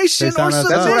adoration Face down, or that's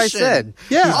submission. what I said.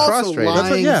 Yeah. He's Also prostrate. lying That's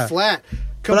what- yeah. flat.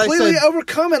 But I Completely said-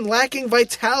 overcome and lacking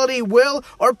vitality, will,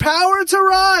 or power to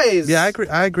rise. Yeah,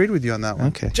 I agreed with you on that one.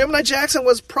 Okay. Gemini Jackson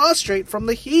was prostrate from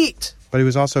the heat. But he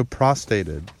was also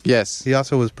prostrated. Yes. He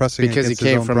also was pressing Because he against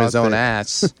came his from his own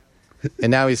prostate. ass.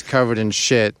 And now he's covered in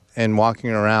shit and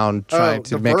walking around trying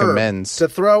to the make verb, amends. To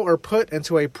throw or put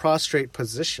into a prostrate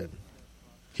position.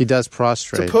 He does To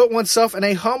prostrate. put oneself in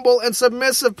a humble and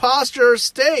submissive posture or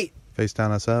state. Face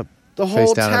down, us up. The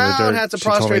whole down in the town dirt. had to She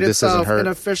told me prostrate this doesn't itself hurt. in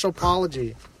official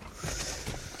apology.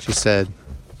 She said.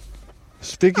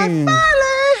 Speaking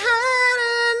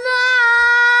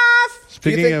Do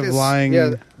you think of this- lying,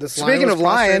 yeah, this lion Speaking was of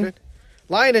lying- prostrated?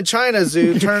 Lion in China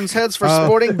Zoo turns heads for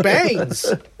sporting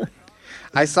bangs.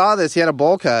 I saw this. He had a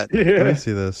bowl cut. let me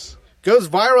see this. Goes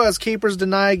viral as keepers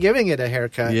deny giving it a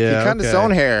haircut. Yeah, He cut his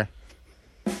own hair.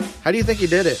 How do you think he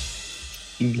did it?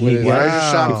 With Wow.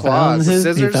 razor-sharp He found, claws. he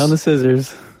Scissors? found the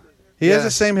scissors. He Yeah. has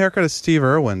the same haircut as Steve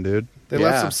Irwin, dude. They Yeah.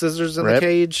 left some scissors in the Rip.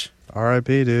 cage.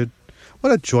 R.I.P., dude.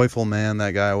 What a joyful man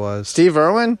that guy was. Steve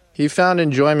Irwin, he found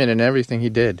enjoyment in everything he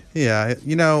did. Yeah,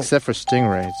 you know, Except for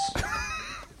stingrays.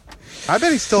 I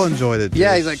bet he still enjoyed it. Dude.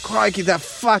 Yeah, he's like, crikey, that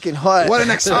fucking hut. what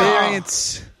an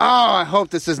experience. Oh, I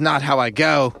hope this is not how I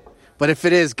go. But if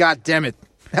it is, God damn it.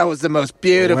 That was the most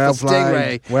beautiful Well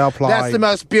played. stingray. Well played. That's the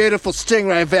most beautiful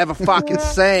stingray I've ever fucking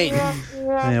seen.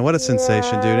 Man, what a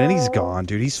sensation, dude. And he's gone,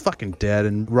 dude. He's fucking dead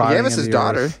and He rotting gave us in his the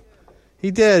daughter. earth.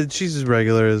 He did. She's as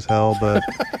regular as hell, but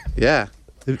Yeah.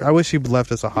 I wish he'd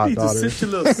left us a hot You need to daughter. sit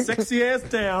your little sexy ass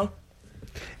down.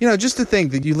 You know, just to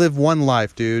think that you live one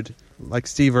life, dude, like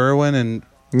Steve Irwin, and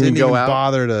didn't go even out.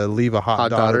 bother to leave a hot Hot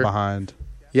daughter daughter. behind.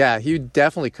 Yeah, he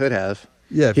definitely could have.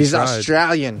 Yeah, if he He's tried.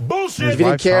 Australian. Bullshit. If he didn't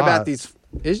wife's care hot. about these...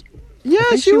 Yeah, I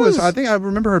think she was. I think I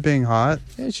remember her being hot.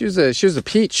 Yeah, she was a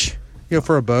peach. You know,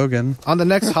 for a bogan. On the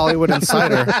next Hollywood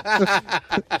Insider,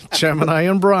 Gemini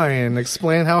and Brian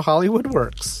explain how Hollywood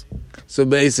works. So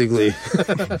basically,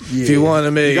 if you want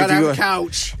to make... You gotta have a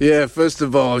couch. Yeah, first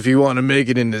of all, if you want to make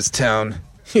it in this town,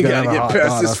 you Gotta gotta have a get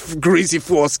hot past this greasy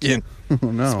foreskin. Oh,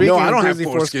 no. Speaking No, I of don't have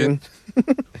greasy foreskin.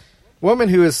 Woman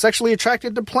who is sexually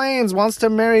attracted to planes wants to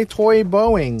marry toy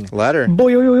Boeing. Let her.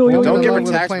 Boy, oy, oy, oy, oy, Don't oy, give oy, her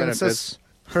oy. tax plane benefits.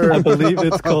 Her, I believe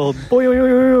it's called boy, oy, oy,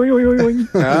 oy, oy, oy, oy.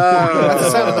 that's the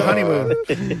sound of the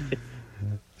honeymoon.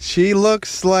 She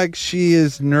looks like she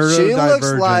is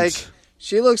neurodivergent.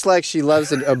 She looks like she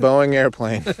loves a Boeing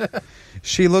airplane.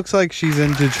 She looks like she's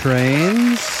into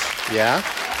trains Yeah,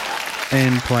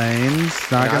 and planes.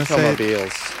 Not gonna say it.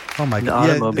 automobiles. Oh my The god!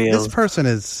 Yeah, automobiles. this person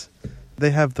is. They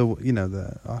have the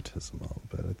the autism a little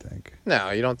bit. I think.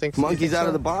 No, you don't think so? Monkey's out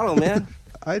of the bottle, man.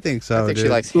 I think so. I think dude. she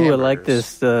likes. Ooh, I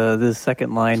hamburgers. like this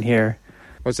second line here.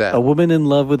 What's that? A woman in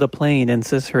love with a plane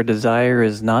insists her desire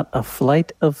is not a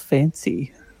flight of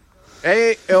fancy.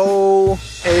 A-O,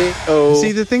 A-O.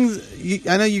 See the things.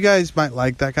 I know you guys might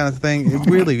like that kind of thing. It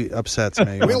really upsets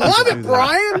me. We when love people it, do that.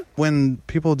 Brian. When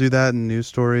people do that in news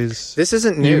stories. This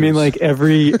isn't news. You mean like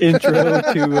every intro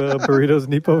to Burritos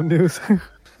Nippon News?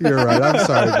 You're right. I'm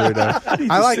sorry, Burrito.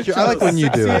 I like when you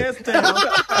do it Ass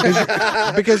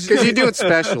down. because you do it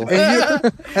special. and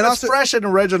That's also fresh and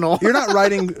original. you're not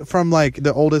writing from like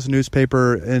the oldest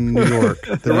newspaper in New York.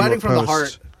 The New writing York from the Post.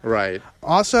 heart. Right.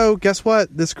 Also, guess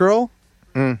what? This girl,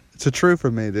 it's a true for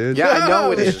me, dude. Yeah, I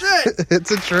know it Oh, is. shit. It's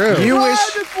a true. You Brian wish.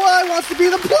 McFly wants to be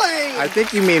the plane. I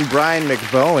think you mean Brian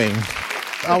McBoeing.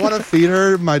 I want to feed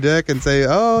her my dick and say,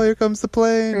 "Oh, here comes the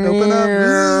plane. Open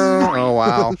up." Oh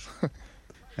wow.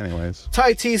 Anyways,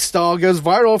 Thai tea stall goes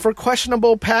viral for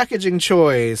questionable packaging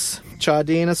choice.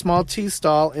 Chadin, a small tea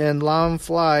stall in Lam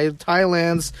Phai,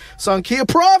 Thailand's Songkhla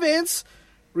province,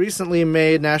 recently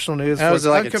made national news Oh, for is its it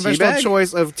like a tea unconventional bag?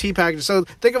 choice of tea packaging. So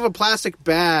think of a plastic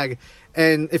bag,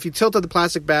 and if you tilted the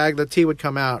plastic bag, the tea would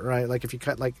come out, right? Like if you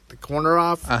cut like the corner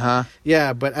off. Uh-huh.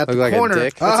 Yeah, but at Look the like a corner,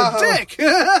 dick? it's a dick.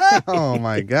 oh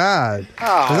my god,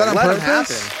 Oh, was that on let him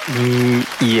purpose?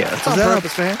 happen. Yes. It's on that a-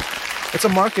 purpose, man. It's a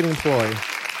marketing ploy.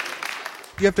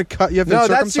 You have to cut. You have to No,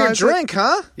 that's your circumcise it? drink,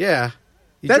 huh? Yeah.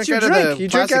 You That's your out of drink. the You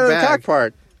drink plastic out of the bag. cock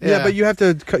part. Yeah, but you have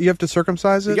to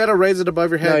circumcise it. You got to raise it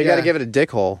above your head. No, you got to yeah. give it a dick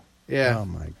hole. Yeah. Oh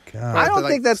my god. I don't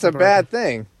like, think that's a slip it bad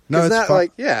thing. No, It's it's not fu-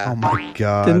 like, yeah. Oh my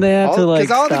god. Didn't they have to like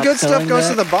Because all the stop good stuff selling goes that?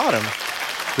 to the bottom.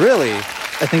 Really? I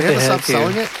think They they have to had stop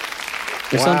selling it.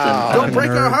 or something. Wow. I Don't don't break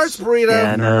know. our hearts, burrito.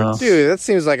 Yeah, I know. Dude, that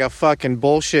seems like a fucking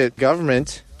bullshit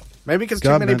government. Maybe because too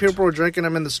many Government. people were drinking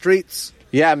them in the streets.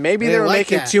 Yeah, maybe They they were like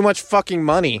making that. too much fucking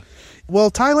money. Well,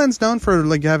 Thailand's known for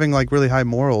like having like really high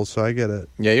morals, so I get it.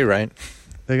 Yeah, you're right.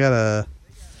 They got a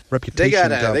reputation.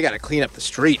 They gotta clean up the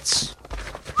streets.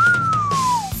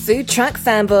 food truck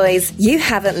fanboys, you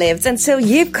haven't lived until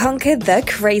you've conquered the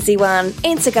crazy one.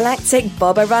 Intergalactic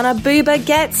Boba Runner Booba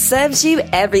Get serves you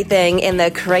everything in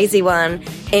the crazy one.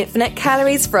 Infinite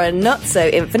calories for a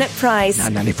not-so-infinite price.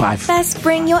 $9.95. Best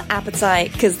bring your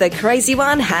appetite, because the crazy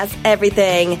one has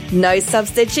everything. No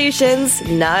substitutions,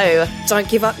 no. Don't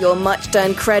give up your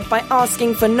much-done cred by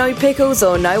asking for no pickles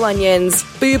or no onions.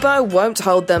 Boobo won't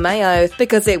hold the mayo,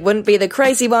 because it wouldn't be the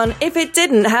crazy one if it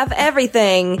didn't have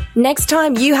everything. Next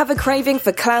time you have a craving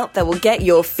for clout that will get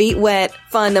your feet wet,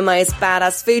 find the most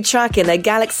badass food truck in the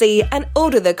galaxy and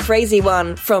order the crazy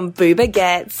one from Booba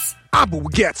Gets. I'm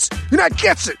Booba Gets, and I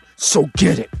gets it, so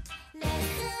get it.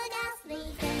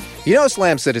 You know,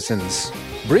 Slam citizens,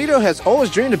 Burrito has always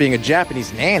dreamed of being a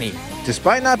Japanese nanny,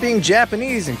 despite not being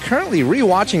Japanese and currently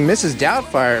rewatching Mrs.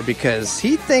 Doubtfire because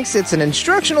he thinks it's an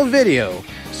instructional video.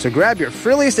 So grab your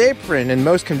frilliest apron and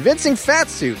most convincing fat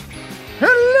suit.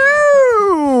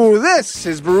 Hello! This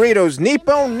is Burrito's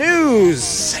Nippon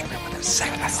News.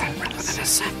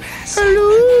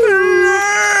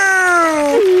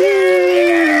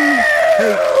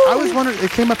 Hey, I was wondering,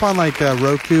 it came up on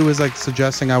Roku was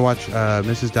suggesting I watch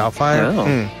Mrs. Doubtfire.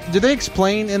 Oh. Did they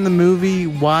explain in the movie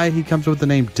why he comes up with the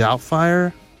name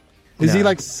Doubtfire? Is he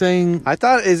saying... I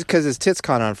thought it's because his tits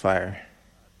caught on fire.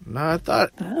 No, I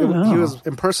thought he was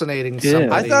impersonating somebody.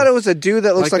 I thought it was a dude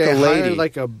that looks like a lady.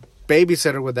 Like a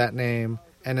babysitter with that name.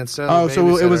 And instead of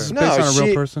so it was based on a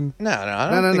real person? No,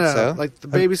 I don't think so. Like the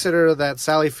babysitter that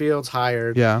Sally Fields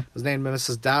hired was named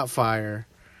Mrs. Doubtfire.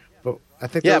 But I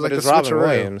think that was but it's Robin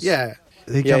Williams. Yeah.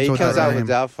 He comes out with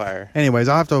Doubtfire. Anyways,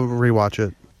 I'll have to rewatch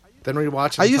it. Then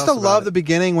rewatch it. I used to love the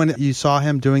beginning when you saw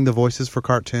him doing the voices for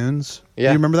cartoons. Yeah.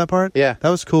 Do you remember that part? Yeah. That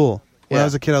was cool. When Yeah. I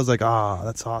was a kid, I was like,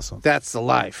 that's awesome. That's the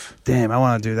life. Damn, I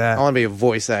want to do that. I want to be a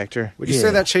voice actor. Would you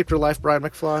say that shaped your life, Brian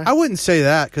McFly? I wouldn't say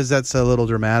that because that's a little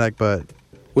dramatic, but...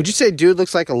 Would you say dude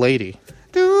looks like a lady?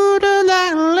 Dude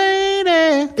like a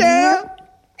lady. Yeah.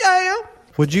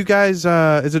 Would you guys,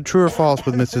 is it true or false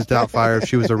with Mrs. Doubtfire if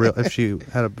she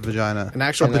had a vagina? An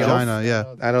actual vagina,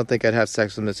 yeah. I don't think I'd have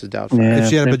sex with Mrs. Doubtfire. Yeah, If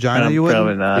she had a vagina, you wouldn't?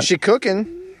 Probably not. Is she cooking?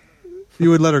 You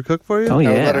would let her cook for you? Oh, I would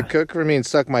yeah. let her cook for me and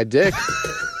suck my dick.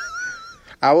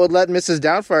 I would let Mrs.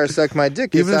 Doubtfire suck my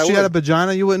dick. Even yes, if she had a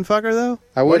vagina, you wouldn't fuck her, though?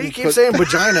 I Why do you keep saying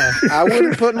vagina? I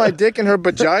wouldn't put my dick in her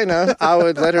vagina. I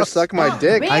would let her suck my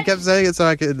dick. I kept saying it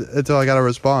until I got a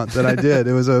response, and I did.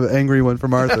 It was an angry one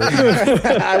from Arthur.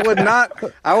 I would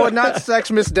not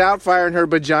sex Miss Doubtfire in her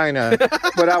vagina,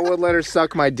 but I would let her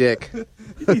suck my dick. You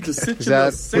need to sit Is your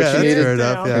that little what you sesh needed? Fair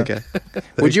enough, yeah. Okay.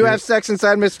 Would you have sex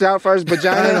inside Miss Doubtfire's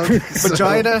vagina?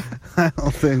 Vagina? I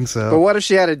don't think so. But what if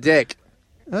she had a dick?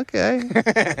 Okay.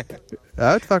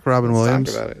 I'd fuck Robin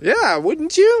Williams. Talk about it. Yeah,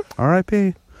 wouldn't you?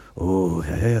 R.I.P. Oh,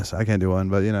 yes. I can't do one,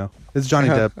 but, it's Johnny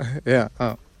Depp. Yeah.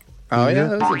 Oh, yeah,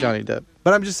 that was a Johnny Depp.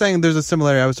 But I'm just saying there's a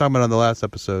similarity. I was talking about on the last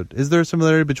episode. Is there a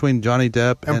similarity between Johnny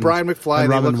Depp And Brian McFly, and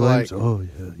they Robin look Williams? like. Oh,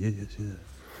 yeah.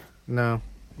 No.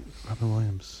 Robin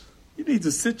Williams. You need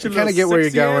to sit your I kinda little get where you're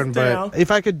sexy ass going, but- down.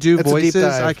 If I could do That's a deep voices,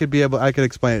 dive. I could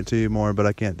explain it to you more, but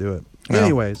I can't do it. No.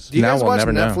 Anyways, Do you Now guys we'll watch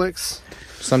never know. Netflix?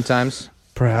 Sometimes.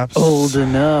 perhaps. Old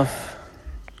enough.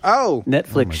 Oh,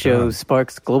 Netflix show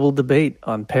sparks global debate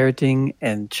on parenting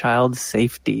and child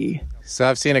safety. so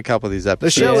I've seen a couple of these The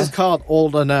episodes. show is called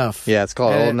Old Enough. Yeah, it's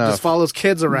called And Old it Enough. just follows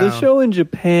kids around. The show in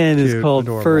Japan is Cute, called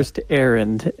adorable. First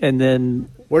Errand, and then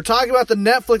We're talking about the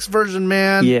Netflix version,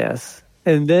 man. yes,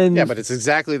 and then Yeah, but it's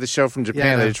exactly the show from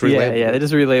Japan. Yeah, They just relabeled they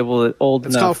just relabeled it Old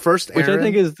It's Enough. called First which I Errand.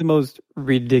 think is the most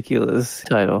ridiculous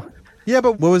title. Yeah,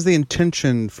 but what was the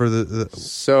intention for the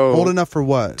So old enough for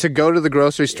what? to go to the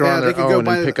grocery store Yeah, on they their could go own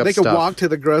by. and pick up They could stuff. walk to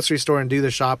the grocery store and do the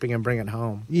shopping and bring it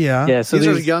home. Yeah. Yeah, so These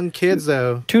are there's young kids,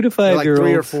 though. 2 to They're 5 like year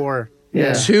 3 or olds. 4.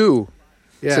 Yeah. 2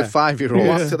 Yeah. to 5-year-olds.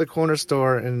 Walk to the corner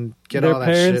store and get Their all that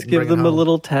shit. parents and give bring them it a home.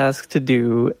 little task to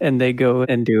do, and they go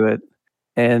and do it,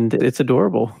 and it's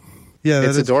adorable. Yeah, that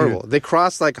It's is adorable. They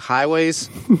cross like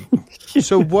highways. cute.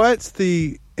 So what's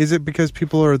the? Is it because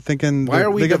people are thinking Why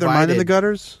are we they got their mind in the divided?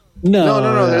 gutters? No.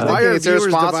 They're Why thinking are it's viewers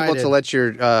irresponsible divided? to let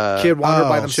your Kid wander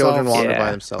by themselves. children wander Yeah. by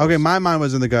themselves. Okay, my mind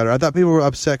was in the gutter. I thought people were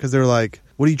upset because they were like,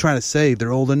 "What are you trying to say?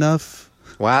 They're old enough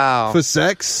Wow. for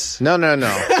sex?" No. Nobody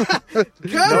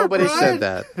said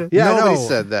that. Yeah, Nobody no.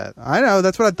 said that. I know.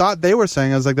 That's what I thought they were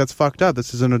saying. I was like, "That's fucked up.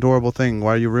 This is an adorable thing.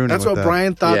 Why are you ruining That's it what with that?"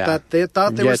 Brian thought Yeah. that they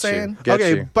thought they were Get you. saying. Get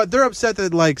okay, you. but they're upset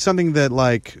that like something that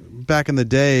like back in the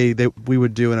day that we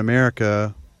would do in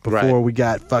America before Right. we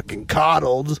got fucking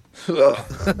coddled. It's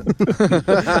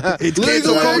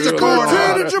Legal culture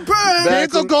corner in Japan.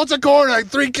 Cancel culture corner, like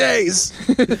 3Ks.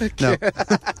 No.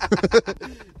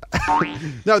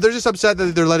 No, they're just upset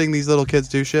that they're letting these little kids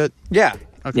do shit. Yeah.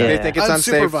 Okay. Yeah. They think it's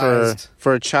unsafe Unsupervised.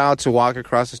 for a child to walk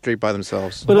across the street by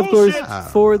themselves. But of course,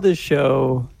 for the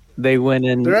show, they went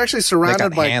in. They're actually surrounded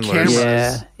got by handlers.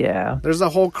 cameras. Yeah. There's a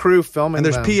whole crew filming And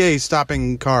there's them. PAs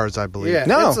stopping cars, I believe. Yeah,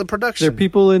 No. it's a production. They're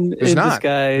people in not.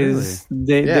 disguise.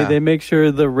 Yeah. They make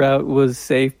sure the route was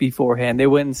safe beforehand. They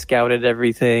went and scouted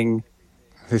everything.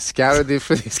 They scouted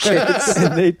for these kids.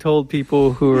 And they told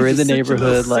people who were in the Sit your little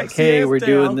neighborhood, like, sexy hey, ass we're down.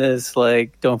 doing this.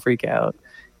 Like, don't freak out.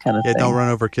 Kind of Yeah, thing. don't run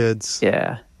over kids.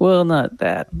 Yeah. Well, not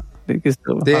that. Because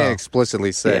They didn't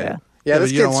explicitly say. Yeah. Yeah, but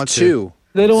this you don't kid's want to. 2.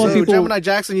 they don't want So, people. Gemini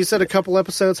Jackson, you said a couple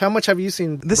episodes. How much have you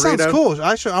seen? This Burrito? sounds cool. I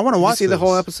want to Did you watch see the this.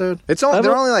 whole episode? It's only,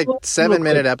 they're only like Real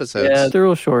 7-minute quick. episodes. Yeah, they're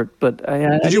real short, but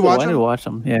I Did you watch I need them? to watch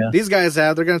them. Yeah. These guys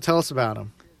have. They're going to tell us about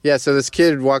them. Yeah, so this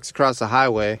kid walks across the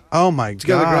highway Oh my To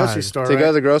go to the god. grocery store. to go to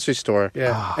right? the grocery store.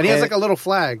 Yeah, and he has like a little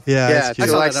flag. Yeah, Yeah, that's cute.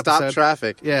 to saw like that stop episode.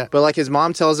 traffic. Yeah. But like his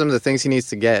mom tells him the things he needs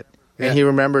to get. Yeah. And he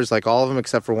remembers like all of them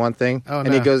except for one thing. Oh,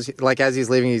 and he no. goes, like as he's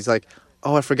leaving, he's like,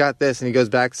 oh, I forgot this. And he goes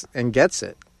back and gets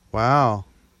it. Wow.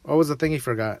 What was the thing he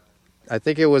forgot? I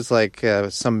think it was like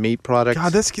some meat product.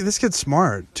 God, this kid's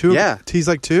smart. 2? Yeah. He's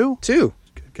like 2? 2.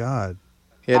 Good God.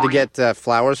 He had to get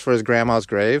flowers for his grandma's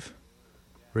grave.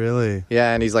 Really?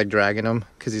 Yeah, and he's like dragging them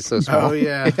because he's so small. Oh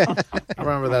yeah, I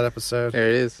remember that episode. There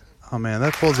it is. Oh man,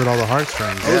 that pulls at all the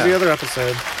heartstrings. What was the other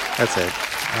episode? That's it.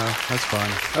 That's fun.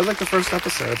 That was like the first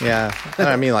episode. Yeah.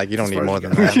 I mean, like, you don't need far more as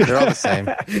than that. They're all the same.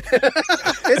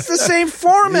 It's the same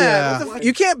format. Yeah. What the f-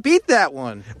 You can't beat that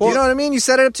one. Well- you know what I mean? You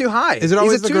set it up too high. Is it He's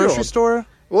always a the grocery 2-year-old. store?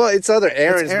 Well, it's other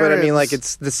errands, but I mean, errands. like,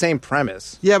 it's the same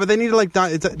premise. Yeah, but they need to like.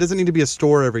 It doesn't need to be a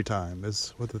store every time.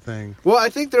 Is what the thing. Well, I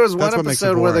think there was one That's what makes it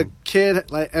episode where the boring.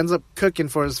 kid like ends up cooking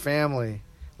for his family.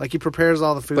 Like he prepares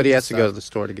all the food, But he and has to go to stuff. the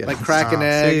store to get like it. cracking Ah,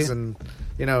 eggs see? and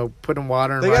putting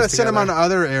water. And They rice got to send him on together.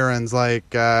 other errands,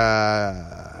 like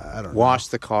I don't know. Wash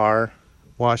the car,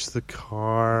 Wash the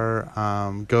car.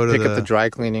 Go to pick up the dry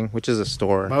cleaning, which is a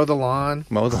store, mow the lawn.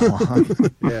 mow the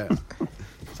lawn. Yeah,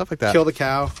 stuff like that. kill the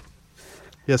cow.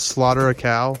 Yeah, slaughter a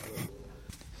cow.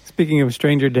 Speaking of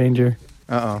stranger danger,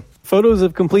 Uh-oh. photos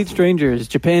of complete strangers,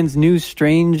 Japan's new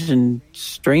strange and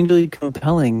strangely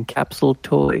compelling capsule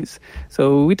toys.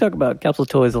 So we talk about capsule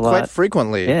toys a lot. Quite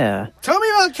frequently. Yeah. Tell me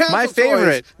about capsule My toys.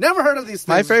 favorite. Never heard of these things.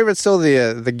 My favorite's still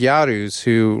the gyarus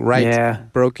who write Yeah.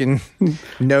 broken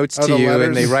notes Oh, to the you, letters?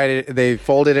 and they write it. They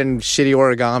fold it in shitty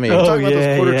origami. We're Oh, talking about yeah,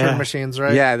 those quarter yeah. turn machines,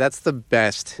 right? Yeah, that's the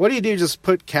best. What do you do? Just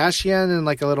put cash in and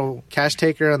like a little cash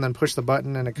taker, and then push the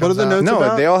button, and it comes What are the out? notes No,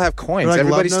 about? they all have coins. They're like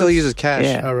Everybody love still notes? uses cash.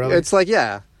 Yeah. Oh, really? It's like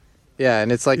yeah,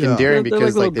 and it's like Yeah. endearing They're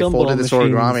because like like they little folded gumball this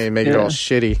machines. origami and made it all Yeah.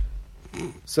 shitty.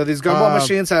 So these gumball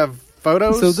machines have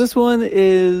photos. So this one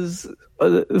is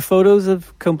photos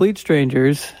of complete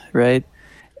strangers, right?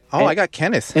 Oh, I got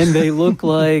Kenneth. And they look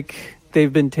like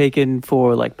they've been taken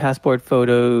for like passport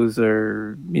photos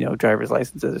or driver's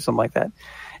licenses or something like that.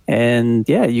 And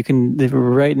yeah, you can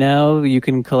right now you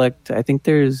can collect. I think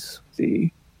there's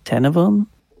 10 of them,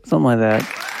 something like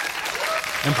that.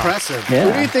 Impressive. Yeah.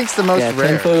 Who do you think's the most yeah, 10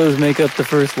 rare? photos make up the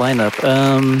first lineup.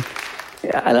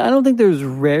 Yeah, I don't think there's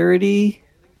rarity.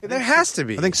 There has to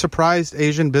be. I think surprised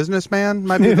Asian businessman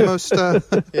might be the most.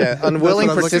 yeah, unwilling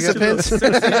That's what I'm looking at.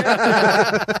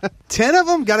 participants. 10 of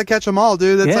them, got to catch them all,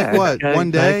 dude. That's Yeah, like what, gotta- one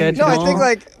gotta day? catch No, I them think all.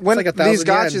 like when It's like these 1,000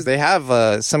 yen. gotchas, they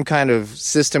have some kind of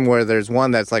system where there's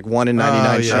one that's like 1 in 99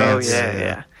 Oh, yeah. chance. Oh,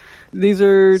 yeah. These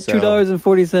are So-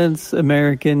 $2.40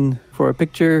 American for a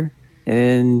picture,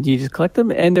 and you just collect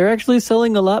them. And they're actually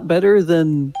selling a lot better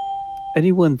than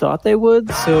anyone thought they would.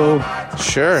 So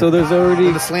Sure. there's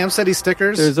already The Slam City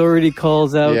stickers.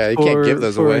 calls out Yeah, you for, can't give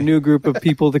those for away. a new group of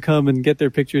people to come and get their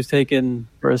pictures taken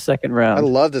for a second I round.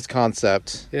 love this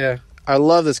concept. Yeah. I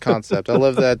love this concept. I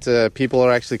love that people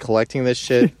are actually collecting this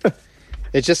shit.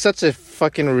 It's just such a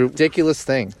fucking ridiculous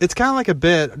thing. It's kind of like a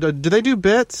bit. Do they do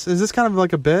bits? Is this kind of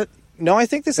like a bit? No, I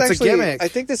think this It's a actually. gimmick. I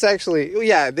think this actually.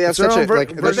 Yeah, they have It's their such a own ver- like.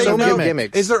 There's version so of many gimmick.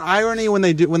 gimmicks. Is there irony when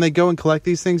they go and collect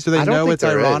these things? Do they I don't know think it's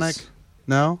there ironic? is.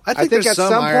 No. I I think, think there's at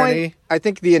some irony. point, I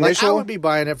think the Like, I initial, would be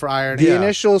buying it for irony. the Yeah.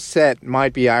 initial set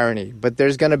might be irony, but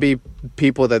there's going to be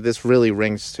people that this really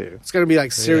rings to. It's going to be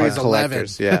like Series Like 11.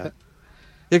 collectors, yeah.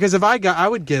 Yeah, because if I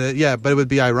would get it, yeah, but it would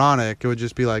be ironic. It would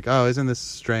just be like, oh, isn't this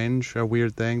strange, a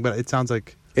weird thing? But it sounds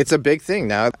like It's a big thing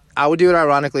now. I would do it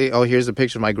ironically. Oh, here's a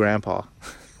picture of my grandpa.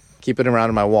 Keep it around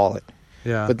in my wallet.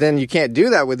 yeah. But then you can't do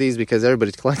that with these because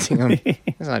everybody's collecting them.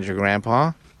 That's not your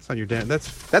grandpa. it's not your dad.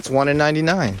 That's That's 1 in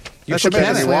 99. You That's put a that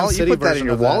in Slam your wallet. You City put that in version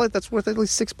your of that. wallet. That's worth at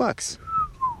least $6.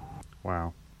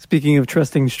 wow. Speaking of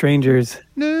trusting strangers,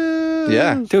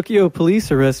 Yeah. Tokyo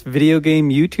police arrest video game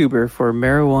YouTuber for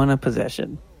marijuana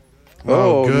possession.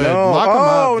 Oh, good. no! Lock 'em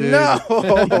oh up, dude.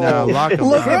 no! No, lock 'em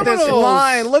Look up. at this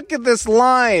line! Look at this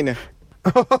line!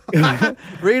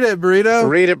 Read it, Burrito.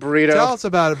 Read it, Burrito. Tell us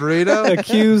about it, Burrito.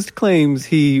 Accused claims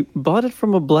he bought it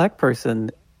from a black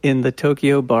person in the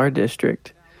Tokyo bar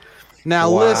district. Now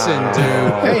listen,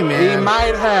 dude. Hey, man. He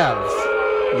might have.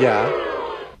 Yeah.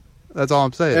 That's all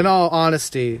I'm saying. In all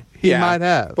honesty, He might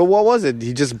have. But what was it?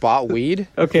 He just bought weed?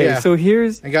 Okay, Yeah. so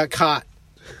here's... I got caught.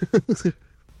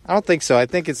 I don't think so. I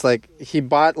think it's like he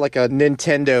bought like a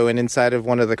Nintendo and inside of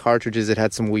one of the cartridges it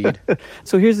had some weed.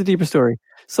 So here's the deeper story.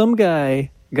 Some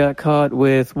guy got caught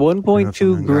with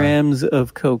 1.2 grams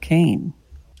of cocaine.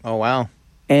 Oh, wow.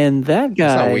 And that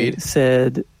That's not guy weed.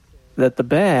 said that the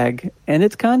bag and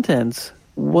its contents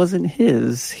wasn't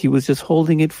his. He was just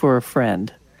holding it for a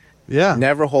friend. Yeah.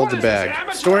 Never hold the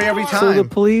bag. Story every time. So the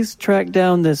police tracked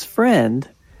down this friend,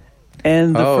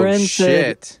 and the friend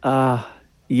shit. said,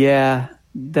 yeah,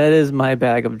 that is my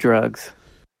bag of drugs.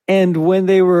 And when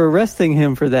they were arresting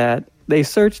him for that, they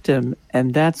searched him,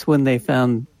 and that's when they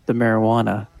found the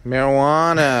marijuana.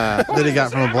 Marijuana. That he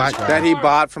got from a black guy. That he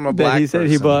bought from a black That he said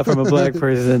person. he bought from a black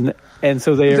person, and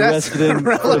so they That's arrested him for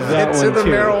that relevant one to the too.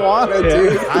 marijuana,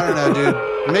 dude. I don't know, dude.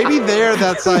 Maybe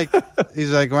that's like,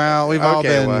 he's like, well, we've all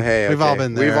been there.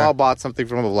 We've all bought something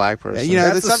from a black person. You know,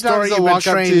 That's the sometimes story they'll you've been walk up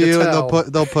to trained to you and tell.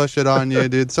 they'll push it on you,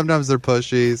 dude. Sometimes they're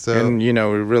pushy. So And, you know,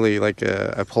 we're really like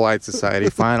a polite society.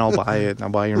 Fine, I'll buy it. I'll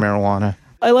buy your marijuana.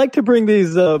 I like to bring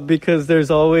these up because there's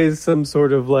always some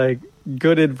sort of like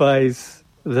good advice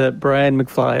that Brian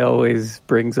McFly always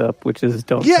brings up, which is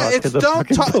don't talk to the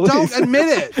fucking police. don't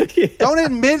admit it. Yeah. Don't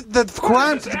admit the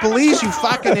crime to the police, you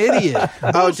fucking idiot.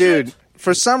 Oh, dude.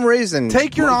 For some reason,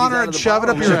 Take your honor and shove it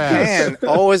up your ass. Japan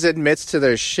always admits to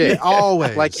their shit.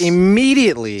 Always. Like,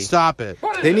 immediately. Stop it.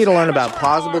 They need to learn about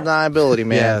plausible deniability,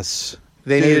 man. Yes.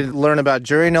 They need to learn about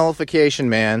jury nullification,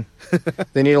 man.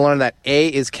 They need to learn that A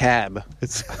is cab.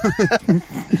 It's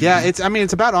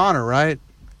it's about honor, right?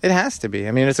 It has to be.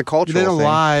 I mean, it's a cultural They don't thing.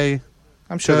 lie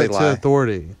I'm sure they to lie.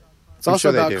 authority. It's also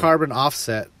sure they about do. carbon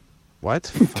offset.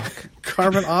 What?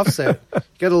 Carbon offset. You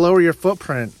got to lower your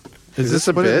footprint. Is this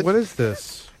a bit? What is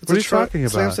this? It's What are a you talking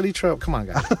Slam about? City trope. Come on,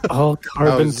 guys. All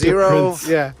carbon zero. footprints.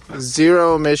 Yeah.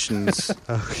 Zero emissions.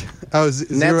 Oh, Net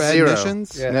zero zero.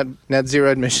 admissions? Yeah. Net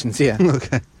zero admissions, yeah.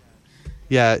 Okay.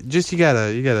 Yeah, just you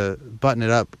gotta button it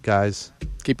up, guys.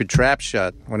 Keep your trap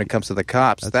shut when it comes to the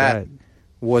cops. That's that right.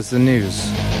 was the news.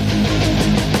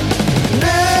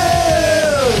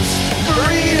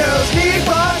 Burritos,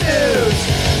 meatball news,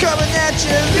 coming at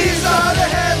you. These are the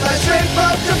headlines straight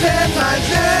from Japan.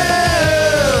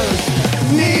 News,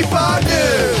 meatball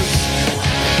news.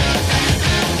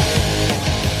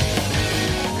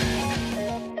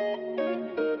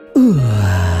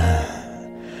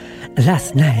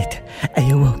 Last night, I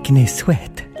awoke in a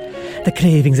sweat, the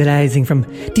cravings arising from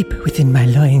deep within my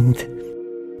loins.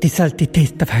 The salty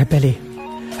taste of her belly,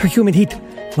 her humid heat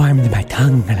warmed my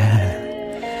tongue.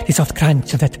 The soft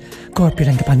crunch of that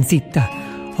corpulent pancita.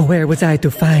 Oh, where was I to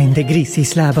find a greasy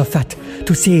slab of fat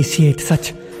to satiate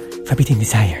such forbidding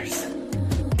desires?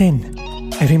 Then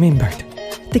I remembered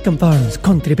Thickum Farms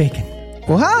country bacon.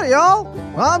 Well, howdy, y'all.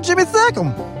 I'm Jimmy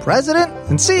Thickum, President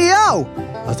and CEO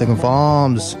of Thickum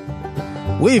Farms.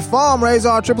 We farm raise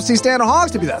our Triple C standard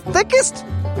hogs to be the thickest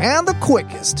and the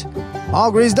quickest. All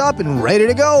greased up and ready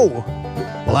to go.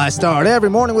 Well, I start every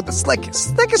morning with the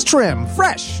slickest, thickest trim,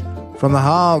 fresh from the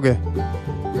hog.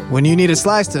 When you need a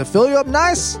slice to fill you up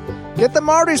nice, get them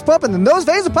arteries pumping and those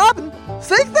veins are popping.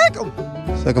 Think Thickum.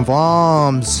 Thickum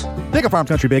Farms. Thickum Farms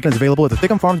Country Bacon is available at the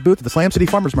Thickum Farms booth at the Slam City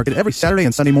Farmers Market every Saturday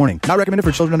and Sunday morning. Not recommended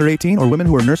for children under 18 or women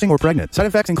who are nursing or pregnant. Side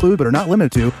effects include, but are not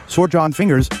limited to, sore jaw and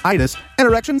fingers, itis, and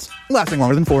erections lasting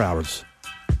longer than 4 hours.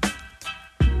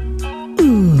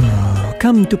 Ooh,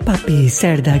 come to Papi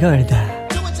Cerda Gorda.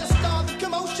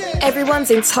 Everyone's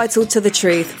entitled to the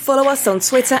truth. Follow us on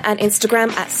Twitter and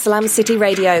Instagram at Slam City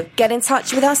Radio. Get in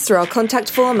touch with us through our contact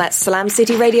form at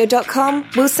slamcityradio.com.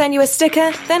 We'll send you a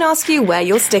sticker, then ask you where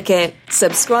you'll stick it.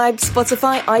 Subscribe,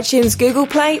 Spotify, iTunes, Google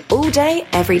Play, all day,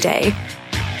 every day.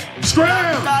 Scram!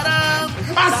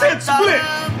 I said split!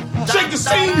 Shake the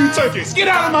scene, you turkeys! Get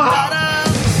out of my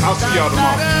house! I'll see y'all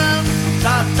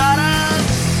tomorrow.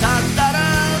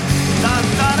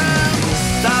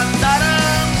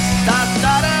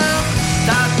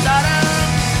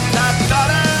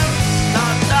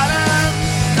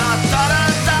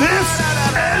 This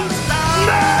ends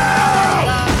now!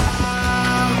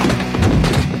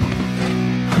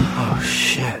 Oh,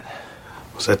 shit.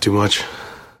 Was that too much?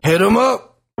 Hit 'em up.